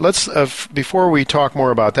 But let's before we talk more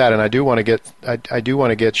about that, and I do want to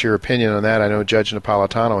get your opinion on that. I know Judge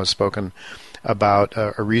Napolitano has spoken about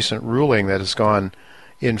a recent ruling that has gone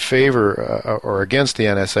in favor or against the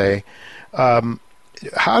NSA.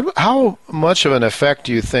 How much of an effect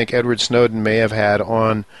do you think Edward Snowden may have had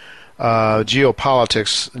on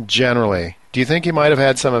geopolitics generally? Do you think he might have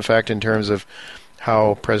had some effect in terms of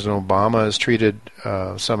how President Obama has treated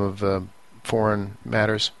some of the foreign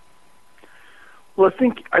matters? Well,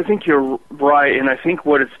 I think you're right, and I think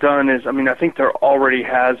what it's done is, I think there already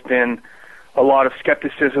has been a lot of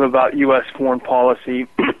skepticism about U.S. foreign policy,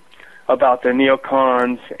 about the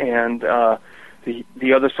neocons and the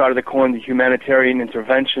other side of the coin, the humanitarian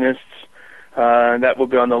interventionists. That will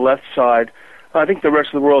be on the left side. I think the rest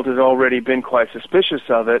of the world has already been quite suspicious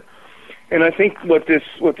of it. And I think what the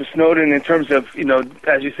Snowden, in terms of,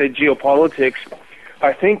 as you say, geopolitics,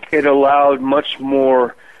 I think it allowed much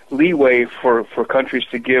more leeway for countries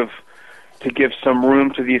to give some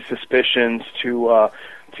room to these suspicions, to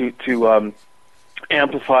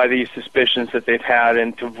amplify these suspicions that they've had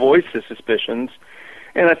and to voice the suspicions.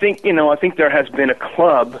 And I think there has been a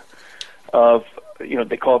club of,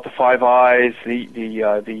 they call it the Five Eyes,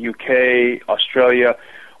 the UK, Australia,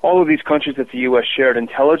 all of these countries that the U.S. shared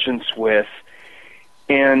intelligence with,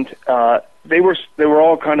 and they were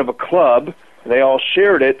all kind of a club. They all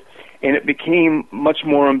shared it, and it became much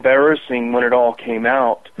more embarrassing when it all came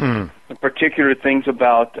out. In particular, things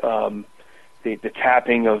about the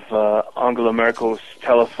tapping of Angela Merkel's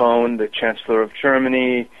telephone, the Chancellor of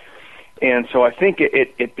Germany. And so I think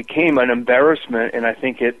it became an embarrassment, and I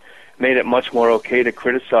think it made it much more okay to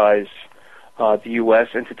criticize the U.S.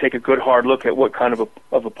 and to take a good hard look at what kind of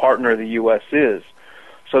a partner the U.S. is.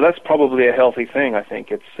 So that's probably a healthy thing. I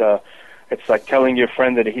think it's like telling your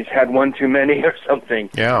friend that he's had one too many or something.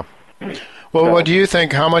 Yeah. Well, what do you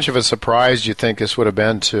think? How much of a surprise do you think this would have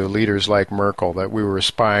been to leaders like Merkel that we were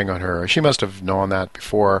spying on her? She must have known that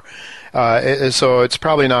before. So it's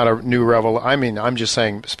probably not a new revelation. I mean, I'm just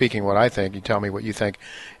saying, speaking what I think. You tell me what you think.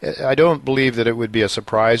 I don't believe that it would be a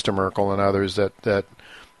surprise to Merkel and others that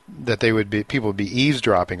they would be, people would be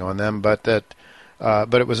eavesdropping on them, but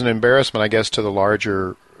it was an embarrassment, I guess, to the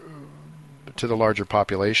larger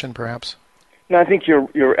population, perhaps. No, I think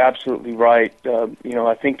you're absolutely right.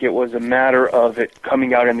 I think it was a matter of it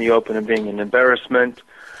coming out in the open and being an embarrassment.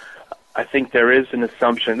 I think there is an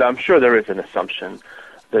assumption. I'm sure there is an assumption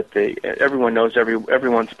that everyone knows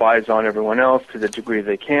everyone spies on everyone else to the degree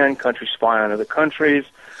they can. Countries spy on other countries.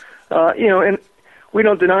 And we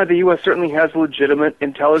don't deny the U.S. certainly has legitimate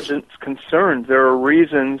intelligence concerns. There are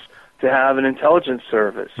reasons to have an intelligence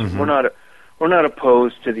service. Mm-hmm. We're not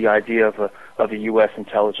opposed to the idea of a U.S.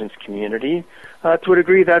 intelligence community. To a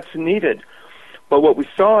degree, that's needed. But what we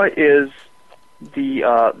saw is the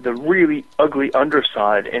really ugly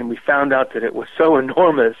underside, and we found out that it was so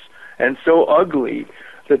enormous and so ugly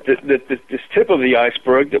that this tip of the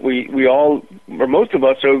iceberg that we all, or most of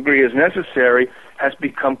us, agree is necessary, has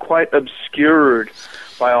become quite obscured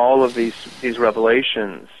by all of these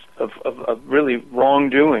revelations of really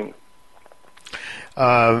wrongdoing.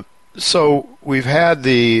 So we've had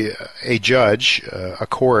a judge, a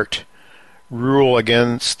court, rule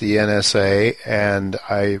against the NSA, and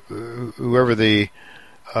whoever the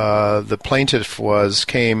plaintiff was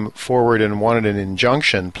came forward and wanted an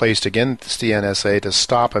injunction placed against the NSA to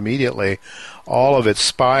stop immediately all of its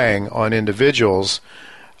spying on individuals.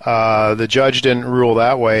 The judge didn't rule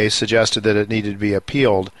that way, suggested that it needed to be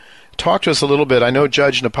appealed. Talk to us a little bit. I know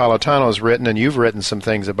Judge Napolitano has written, and you've written some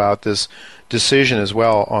things about this decision as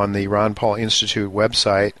well on the Ron Paul Institute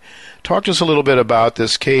website. Talk to us a little bit about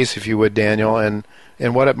this case, if you would, Daniel, and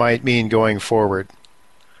what it might mean going forward.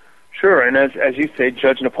 Sure, and as you say,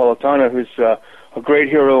 Judge Napolitano, who's a great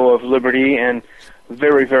hero of liberty and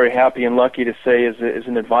very, very happy and lucky to say is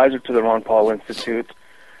an advisor to the Ron Paul Institute,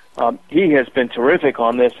 he has been terrific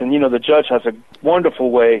on this, and the judge has a wonderful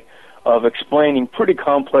way of explaining pretty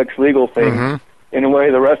complex legal things in a way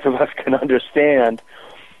the rest of us can understand.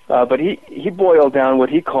 But he boiled down what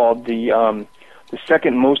he called the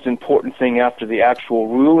second most important thing after the actual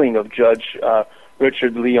ruling of Judge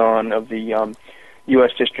Richard Leon of the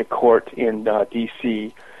U.S. District Court in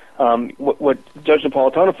D.C. What Judge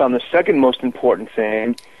Napolitano found the second most important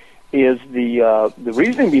thing is the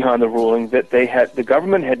reasoning behind the ruling that the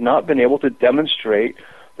government had not been able to demonstrate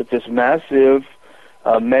that this massive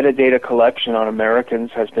metadata collection on Americans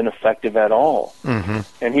has been effective at all. Mm-hmm.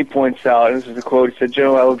 And he points out, and this is a quote, he said,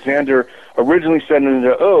 General Alexander originally said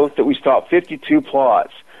under oath that we stopped 52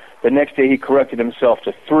 plots. The next day he corrected himself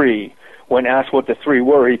to 3. When asked what the 3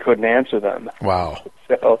 were, he couldn't answer them. Wow.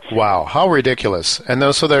 Wow, how ridiculous. And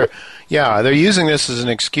so they're using this as an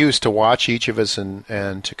excuse to watch each of us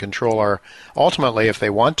and to control ultimately, if they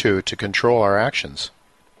want to control our actions.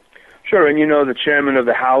 Sure, and the chairman of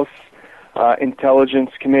the House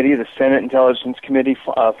Intelligence Committee, the Senate Intelligence Committee,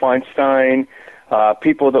 Feinstein,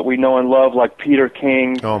 people that we know and love like Peter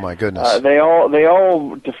King. Oh my goodness! They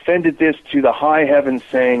all defended this to the high heavens,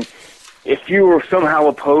 saying, if you were somehow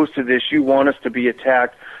opposed to this, you want us to be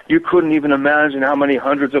attacked. You couldn't even imagine how many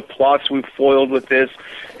hundreds of plots we've foiled with this.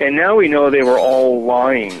 And now we know they were all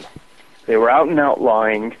lying. They were out and out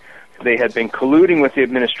lying. They had been colluding with the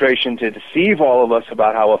administration to deceive all of us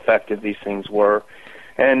about how effective these things were.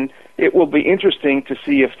 And it will be interesting to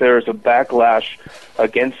see if there's a backlash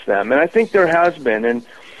against them. And I think there has been. And,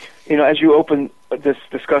 as you open this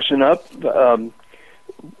discussion up,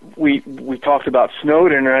 we talked about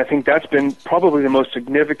Snowden, and I think that's been probably the most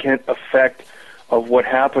significant effect of what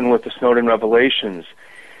happened with the Snowden revelations,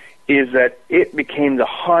 is that it became the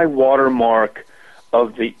high water mark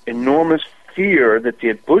of the enormous fear that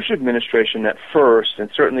the Bush administration at first,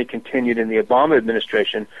 and certainly continued in the Obama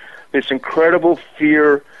administration, this incredible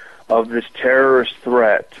fear of this terrorist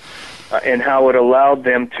threat, and how it allowed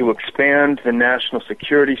them to expand the national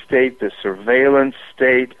security state, the surveillance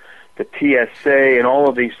state, the TSA, and all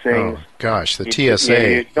of these things. Oh, gosh, the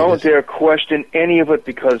TSA. You don't dare question any of it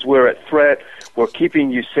because we're at threat. We're keeping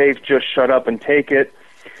you safe. Just shut up and take it.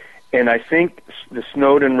 And I think the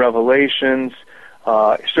Snowden revelations,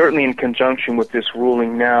 certainly in conjunction with this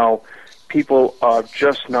ruling now, people are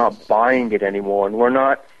just not buying it anymore. And we're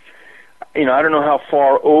not, I don't know how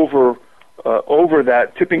far over over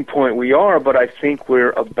that tipping point we are, but I think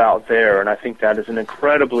we're about there, and I think that is an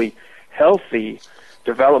incredibly healthy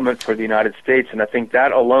development for the United States, and I think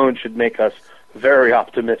that alone should make us very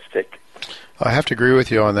optimistic. I have to agree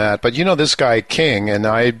with you on that. But you know, this guy King, and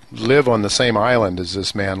I live on the same island as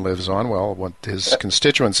this man lives on. Well, his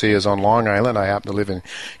constituency is on Long Island. I happen to live in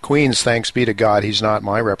Queens. Thanks be to God, he's not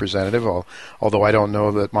my representative, although I don't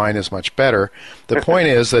know that mine is much better. The point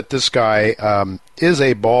is that this guy is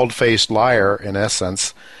a bald-faced liar, in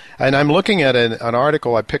essence. And I'm looking at an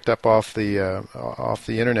article I picked up off the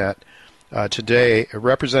internet today.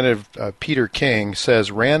 Representative Peter King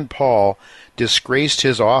says Rand Paul disgraced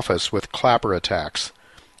his office with Clapper attacks.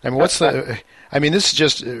 I mean, what's the? I mean, this is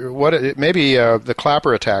just what? Maybe the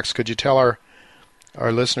Clapper attacks. Could you tell our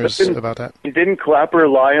listeners about that? Didn't Clapper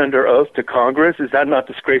lie under oath to Congress? Is that not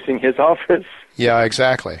disgracing his office? Yeah,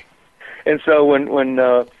 exactly. And so when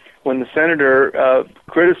the senator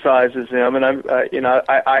criticizes him, and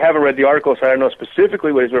I haven't read the article, so I don't know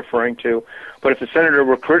specifically what he's referring to. But if the senator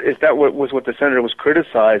if that was what the senator was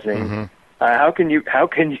criticizing, how can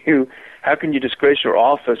you disgrace your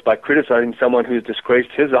office by criticizing someone who's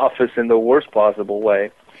disgraced his office in the worst possible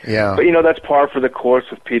way? Yeah. But that's par for the course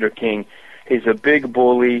with Peter King. He's a big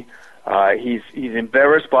bully. He's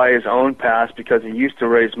embarrassed by his own past because he used to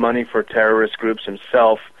raise money for terrorist groups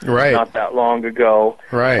himself not that long ago.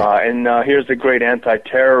 Right. And here's a great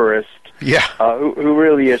anti-terrorist who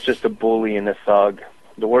really is just a bully and a thug,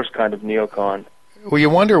 the worst kind of neocon. Well,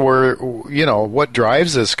 you wonder what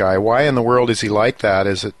drives this guy. Why in the world is he like that?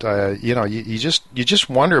 Is it, you just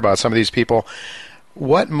wonder about some of these people.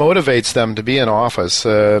 What motivates them to be in office?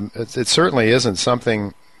 It certainly isn't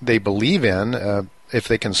something they believe in. If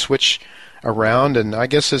they can switch around, and I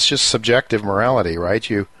guess it's just subjective morality, right?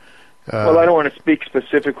 Well, I don't want to speak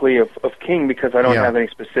specifically of King because I don't have any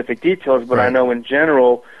specific details, but I know in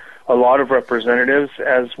general a lot of representatives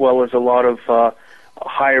as well as a lot of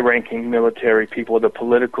high-ranking military people, the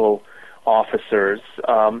political officers,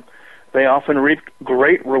 they often reap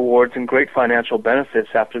great rewards and great financial benefits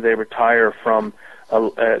after they retire from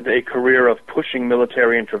a career of pushing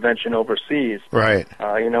military intervention overseas. Right.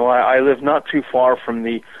 I live not too far from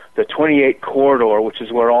the 28 corridor, which is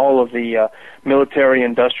where all of the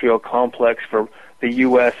military-industrial complex for the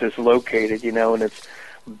U.S. is located, and it's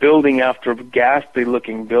building after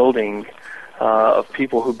ghastly-looking building of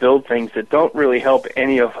people who build things that don't really help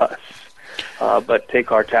any of us, but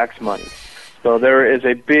take our tax money. So there is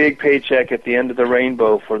a big paycheck at the end of the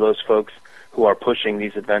rainbow for those folks who are pushing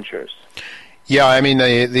these adventures. Yeah, I mean,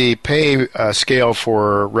 the pay scale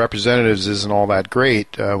for representatives isn't all that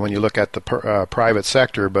great when you look at the private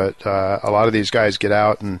sector, but a lot of these guys get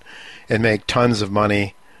out and make tons of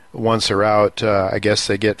money once they're out. I guess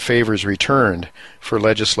they get favors returned for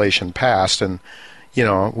legislation passed, and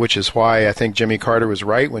which is why I think Jimmy Carter was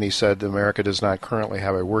right when he said America does not currently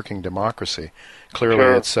have a working democracy. Clearly,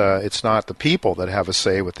 it's not the people that have a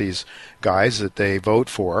say with these guys that they vote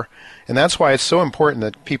for, and that's why it's so important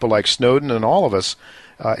that people like Snowden and all of us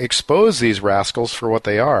expose these rascals for what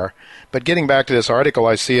they are. But getting back to this article,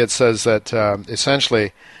 I see it says that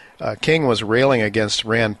essentially King was railing against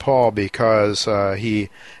Rand Paul because he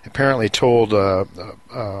apparently told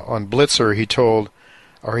on Blitzer he told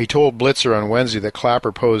Blitzer on Wednesday that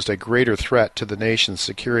Clapper posed a greater threat to the nation's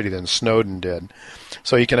security than Snowden did.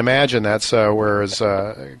 So you can imagine that's whereas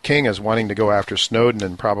King is wanting to go after Snowden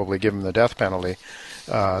and probably give him the death penalty.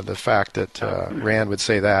 The fact that Rand would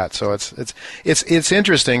say that, so it's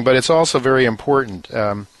interesting, but it's also very important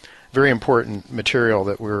material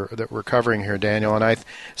that we're covering here, Daniel. And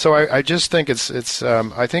I just think it's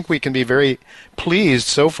I think we can be very pleased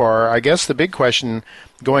so far. I guess the big question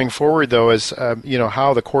going forward, though, is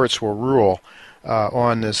how the courts will rule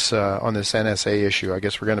on this NSA issue. I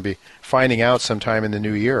guess we're going to be finding out sometime in the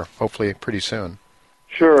new year, hopefully pretty soon.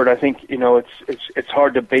 Sure, and I think it's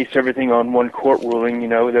hard to base everything on one court ruling.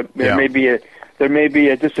 There may be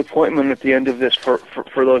a disappointment at the end of this for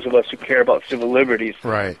those of us who care about civil liberties.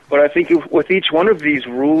 Right. But I think with each one of these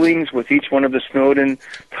rulings, with each one of the Snowden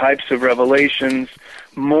types of revelations,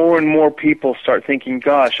 more and more people start thinking,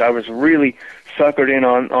 gosh, I was really suckered in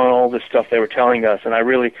on all this stuff they were telling us, and I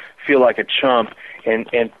really feel like a chump.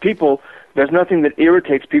 And people, there's nothing that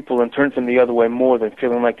irritates people and turns them the other way more than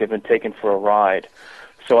feeling like they've been taken for a ride.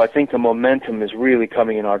 So I think the momentum is really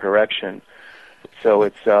coming in our direction. So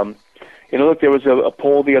it's, look, there was a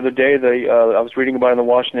poll the other day I was reading about in the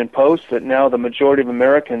Washington Post that now the majority of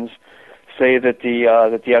Americans say that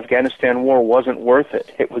the Afghanistan war wasn't worth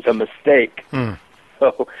it. It was a mistake.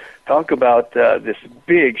 So talk about this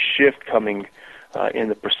big shift coming in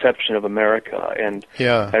the perception of America. And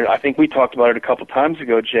I think we talked about it a couple times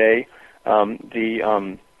ago, Jay.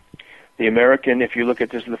 The American, if you look at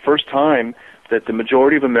this, is the first time that the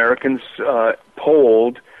majority of Americans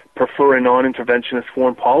polled prefer a non-interventionist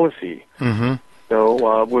foreign policy. Mm-hmm.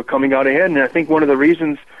 So we're coming out ahead, and I think one of the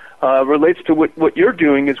reasons relates to what you're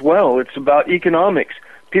doing as well. It's about economics.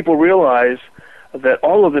 People realize that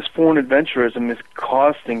all of this foreign adventurism is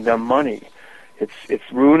costing them money.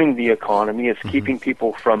 It's ruining the economy. It's keeping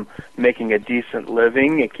people from making a decent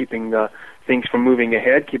living and keeping things from moving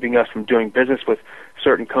ahead, keeping us from doing business with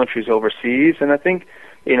certain countries overseas. And I think,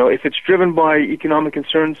 if it's driven by economic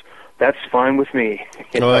concerns, that's fine with me.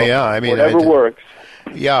 Yeah, I mean, whatever works.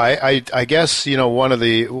 Yeah, I guess one of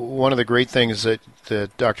the great things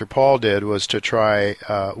that Dr. Paul did was to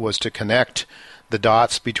connect the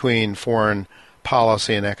dots between foreign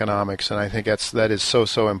policy and economics, and I think that is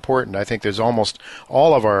so important. I think there's almost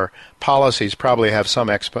all of our policies probably have some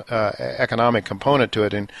economic component to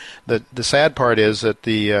it, and the sad part is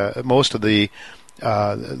that most of the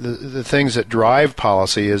things that drive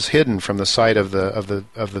policy is hidden from the sight of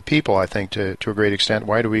the people. I think to a great extent.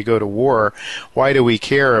 Why do we go to war? Why do we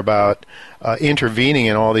care about intervening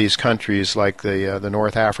in all these countries like the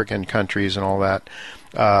North African countries and all that?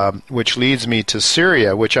 Which leads me to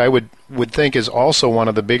Syria, which I would think is also one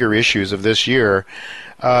of the bigger issues of this year.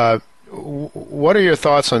 What are your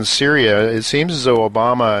thoughts on Syria? It seems as though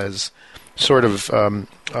Obama is sort of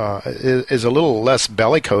is a little less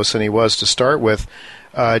bellicose than he was to start with.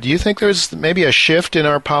 Do you think there's maybe a shift in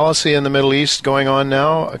our policy in the Middle East going on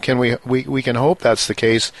now? We can hope that's the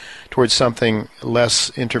case towards something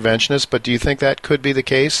less interventionist, but do you think that could be the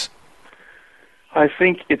case? I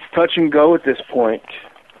think it's touch and go at this point,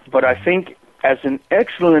 but I think as an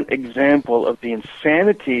excellent example of the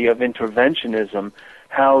insanity of interventionism,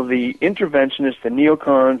 how the interventionists, the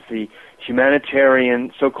neocons, the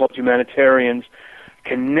so-called humanitarians,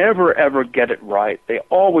 can never, ever get it right. They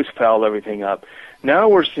always foul everything up. Now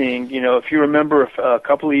we're seeing, if you remember a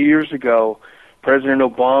couple of years ago, President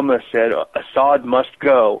Obama said Assad must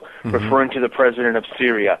go, referring to the president of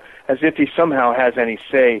Syria, as if he somehow has any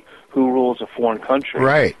say who rules a foreign country.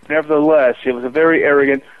 Right. Nevertheless, it was a very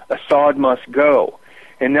arrogant Assad must go.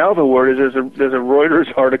 And now the word is there's a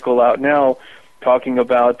Reuters article out now talking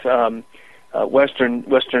about Western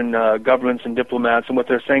governments and diplomats, and what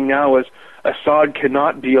they're saying now is Assad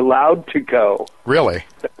cannot be allowed to go. Really?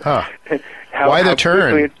 Huh. Why the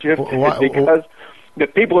turn? Because the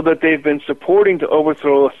people that they've been supporting to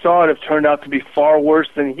overthrow Assad have turned out to be far worse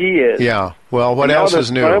than he is. Yeah. Well, what else is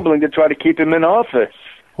new? They're scrambling to try to keep him in office.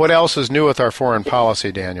 What else is new with our foreign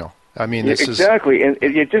policy, Daniel? I mean, this exactly, and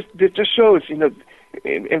it just shows,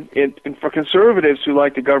 and for conservatives who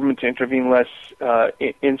like the government to intervene less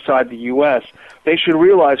inside the U.S., they should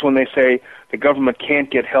realize when they say the government can't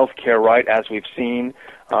get health care right, as we've seen,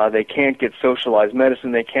 they can't get socialized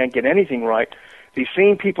medicine, they can't get anything right, these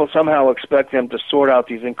same people somehow expect them to sort out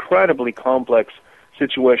these incredibly complex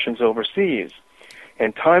situations overseas.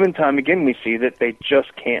 And time again we see that they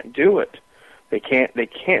just can't do it. They can't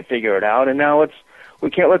figure it out, and now we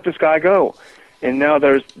can't let this guy go. And now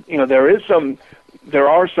there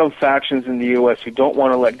are some factions in the U.S. who don't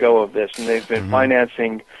want to let go of this, and they've been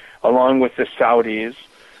financing, along with the Saudis,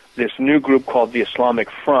 this new group called the Islamic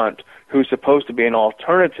Front, who's supposed to be an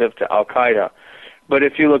alternative to Al-Qaeda. But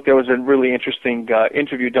if you look, there was a really interesting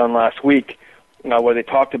interview done last week where they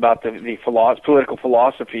talked about the political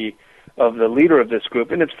philosophy of the leader of this group,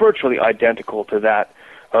 and it's virtually identical to that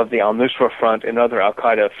of the Al-Nusra Front and other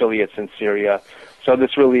Al-Qaeda affiliates in Syria. So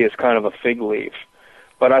this really is kind of a fig leaf.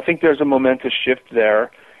 But I think there's a momentous shift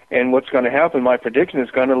there, and what's going to happen, my prediction, is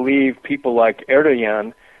going to leave people like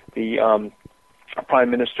Erdogan, the Prime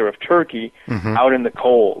Minister of Turkey, out in the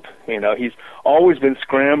cold. He's always been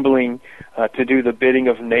scrambling to do the bidding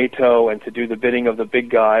of NATO and to do the bidding of the big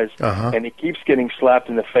guys, and he keeps getting slapped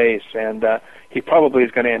in the face, and he probably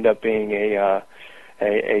is going to end up being a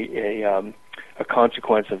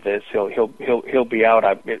consequence of this. He'll be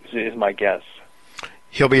out, is my guess.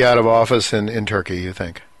 He'll be out of office in Turkey, you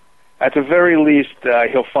think? At the very least,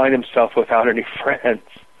 he'll find himself without any friends.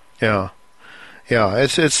 Yeah.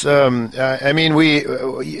 It's. I mean,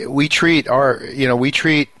 we treat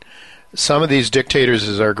some of these dictators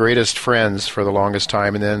as our greatest friends for the longest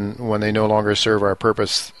time, and then when they no longer serve our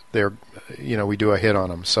purpose, we do a hit on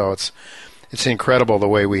them. So it's incredible the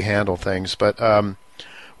way we handle things. But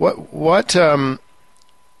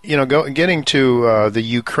getting to the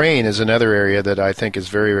Ukraine is another area that I think is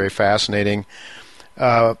very, very fascinating.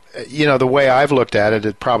 The way I've looked at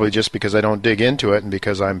it, probably just because I don't dig into it and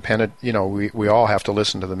because we all have to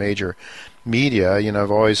listen to the major media.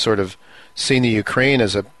 I've always sort of seen the Ukraine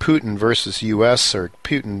as a Putin versus U.S. or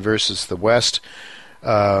Putin versus the West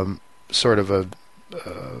sort of a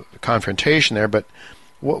confrontation there, but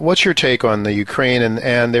what's your take on the Ukraine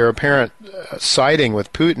and their apparent siding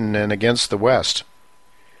with Putin and against the West?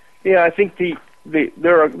 Yeah, I think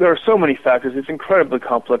there are so many factors. It's incredibly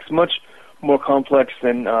complex, much more complex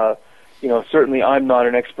than certainly I'm not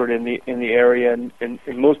an expert in the area, and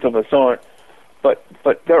most of us aren't.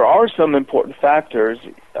 But there are some important factors.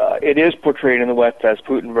 It is portrayed in the West as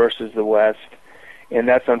Putin versus the West, and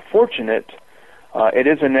that's unfortunate. It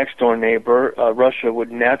is a next-door neighbor. Russia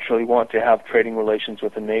would naturally want to have trading relations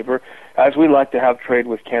with a neighbor, as we like to have trade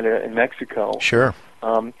with Canada and Mexico. Sure.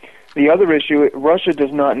 The other issue, Russia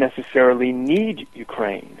does not necessarily need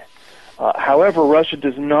Ukraine. However, Russia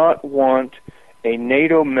does not want a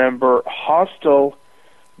NATO member hostile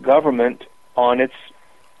government on its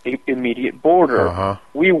immediate border. Uh-huh.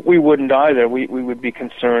 We wouldn't either. We would be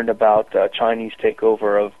concerned about Chinese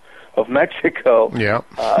takeover of Mexico. Yeah.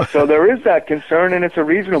 So there is that concern, and it's a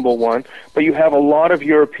reasonable one. But you have a lot of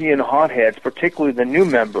European hotheads, particularly the new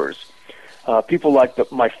members. People like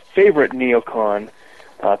my favorite neocon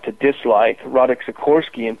to dislike, Radek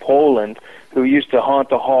Sikorski in Poland, who used to haunt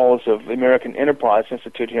the halls of the American Enterprise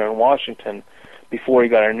Institute here in Washington before he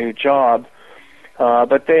got a new job.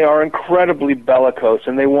 But they are incredibly bellicose,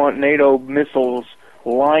 and they want NATO missiles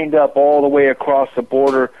lined up all the way across the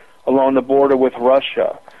border, along the border with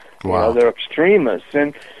Russia. Wow. They're extremists.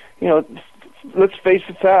 And, let's face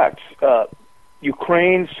the facts.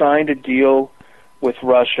 Ukraine signed a deal with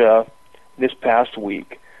Russia this past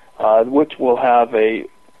week, which will have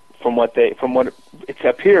from what it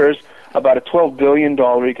appears, about a $12 billion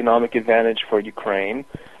economic advantage for Ukraine.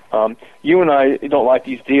 You and I don't like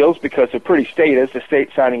these deals because they're pretty statist, the state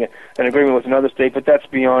signing an agreement with another state, but that's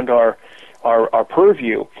beyond our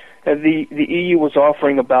purview. The EU was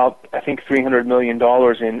offering about, I think, $300 million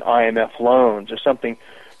in IMF loans, or something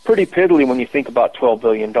pretty piddly when you think about $12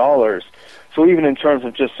 billion. So even in terms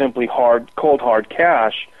of just simply cold hard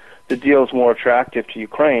cash, the deal is more attractive to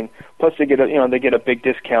Ukraine. Plus, they get a big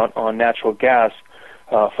discount on natural gas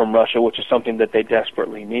from Russia, which is something that they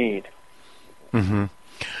desperately need. Mm-hmm.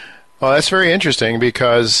 Well, that's very interesting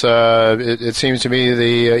because it seems to me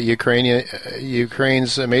the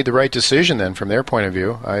Ukraine's made the right decision then from their point of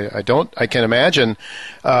view. I can imagine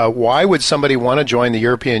why would somebody want to join the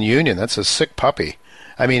European Union? That's a sick puppy.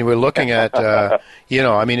 I mean, we're looking at,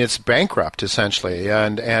 it's bankrupt essentially,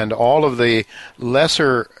 and all of the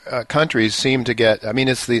lesser countries seem to get,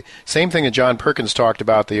 it's the same thing that John Perkins talked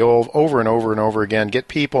about, the old over and over and over again, get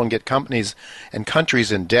people and get companies and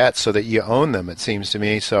countries in debt so that you own them, it seems to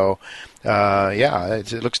me. So,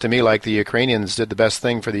 it looks to me like the Ukrainians did the best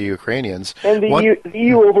thing for the Ukrainians. And the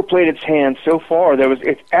EU overplayed its hand so far.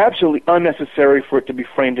 It's absolutely unnecessary for it to be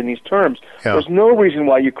framed in these terms. Yeah. There's no reason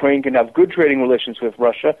why Ukraine can have good trading relations with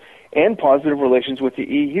Russia and positive relations with the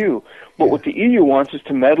EU. But what the EU wants is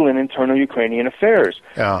to meddle in internal Ukrainian affairs.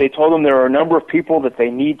 Yeah. They told them there are a number of people that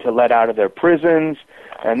they need to let out of their prisons,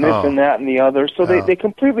 and this and that and the other. So they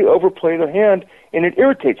completely overplay their hand, and it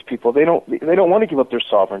irritates people. They don't want to give up their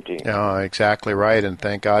sovereignty. No, exactly right, and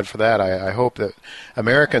thank God for that. I hope that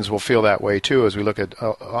Americans will feel that way too as we look at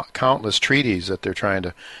countless treaties that they're trying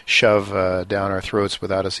to shove down our throats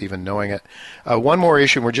without us even knowing it. One more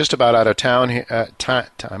issue. We're just about out of town.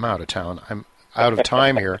 I'm out of town. I'm out of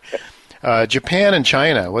time here. Japan and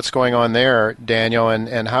China. What's going on there, Daniel?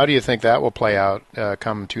 And how do you think that will play out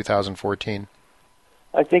come 2014?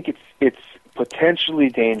 I think it's potentially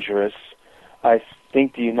dangerous. I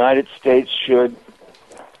think the United States should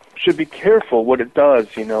be careful what it does.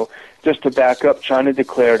 Just to back up, China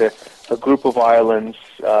declared a group of islands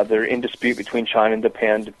that are in dispute between China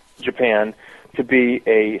and Japan to be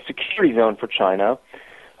a security zone for China.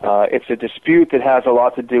 It's a dispute that has a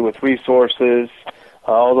lot to do with resources,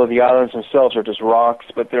 although the islands themselves are just rocks,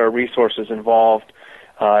 but there are resources involved.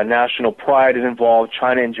 National pride is involved.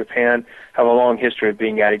 China and Japan have a long history of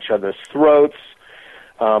being at each other's throats.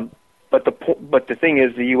 But the thing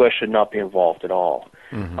is, the U.S. should not be involved at all.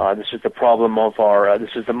 Mm-hmm. This is the problem of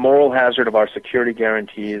this is the moral hazard of our security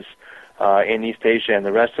guarantees in East Asia and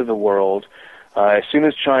the rest of the world. As soon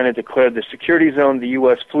as China declared the security zone, the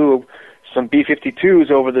U.S. flew some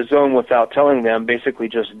B-52s over the zone without telling them, basically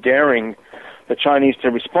just daring the Chinese to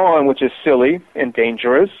respond, which is silly and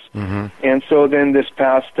dangerous. Mm-hmm. And so then this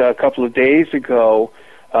past couple of days ago,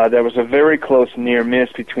 there was a very close near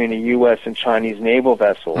miss between the U.S. and Chinese naval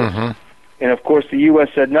vessels. Mm-hmm. And, of course, the U.S.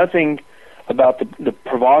 said nothing about the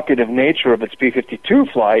provocative nature of its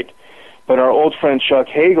B-52 flight, but our old friend Chuck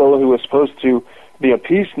Hagel, who was supposed to be a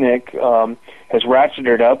peacenik, has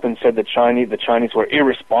ratcheted up and said that the Chinese were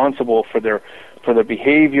irresponsible for their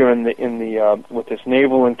behavior with this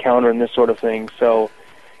naval encounter and this sort of thing. So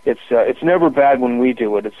it's never bad when we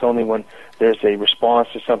do it. It's only when there's a response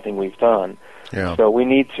to something we've done. Yeah. So we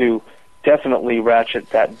need to definitely ratchet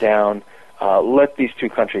that down. Let these two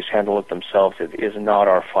countries handle it themselves. It is not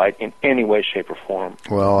our fight in any way, shape, or form.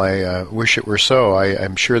 Well, I wish it were so.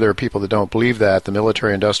 I'm sure there are people that don't believe that. The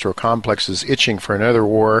military-industrial complex is itching for another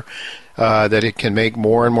war that it can make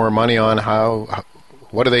more and more money on.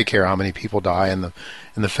 What do they care how many people die in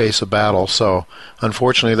the face of battle? So,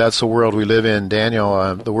 unfortunately, that's the world we live in.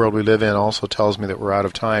 Daniel, the world we live in also tells me that we're out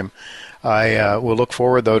of time. I will look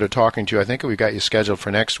forward, though, to talking to you. I think we've got you scheduled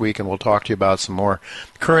for next week, and we'll talk to you about some more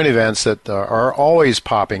current events that are always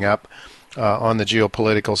popping up on the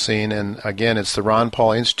geopolitical scene. And, again, it's the Ron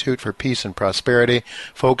Paul Institute for Peace and Prosperity.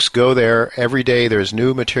 Folks, go there. Every day there's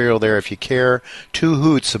new material there. If you care two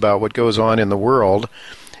hoots about what goes on in the world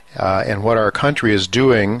and what our country is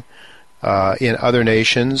doing in other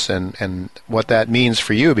nations and what that means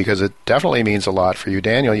for you, because it definitely means a lot for you.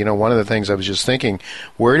 Daniel, you know, one of the things I was just thinking,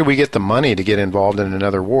 where do we get the money to get involved in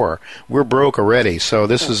another war? We're broke already, so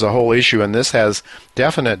this is a whole issue, and this has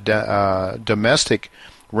definite domestic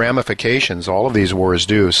ramifications. All of these wars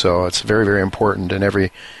do, so it's very, very important in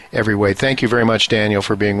every way. Thank you very much, Daniel,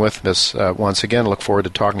 for being with us once again. Look forward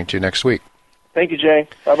to talking to you next week. Thank you, Jay.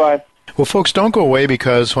 Bye-bye. Well, folks, don't go away,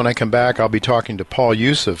 because when I come back, I'll be talking to Paul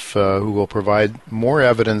Youssef, who will provide more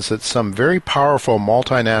evidence that some very powerful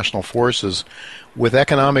multinational forces with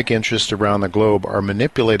economic interest around the globe are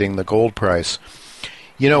manipulating the gold price.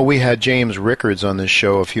 You know, we had James Rickards on this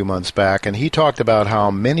show a few months back, and he talked about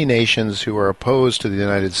how many nations who are opposed to the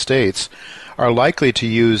United States are likely to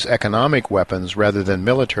use economic weapons rather than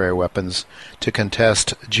military weapons to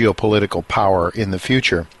contest geopolitical power in the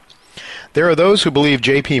future. There are those who believe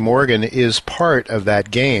J.P. Morgan is part of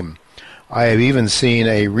that game. I have even seen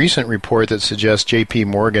a recent report that suggests J.P.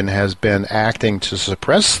 Morgan has been acting to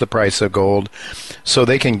suppress the price of gold so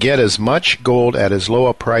they can get as much gold at as low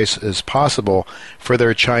a price as possible for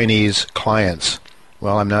their Chinese clients.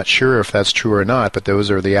 Well, I'm not sure if that's true or not, but those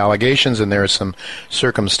are the allegations, and there is some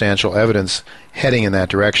circumstantial evidence heading in that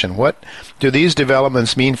direction. What do these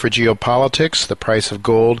developments mean for geopolitics, the price of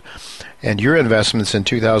gold, and your investments in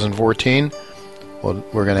 2014? Well,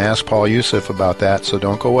 we're going to ask Paul Youssef about that, so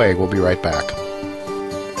don't go away. We'll be right back.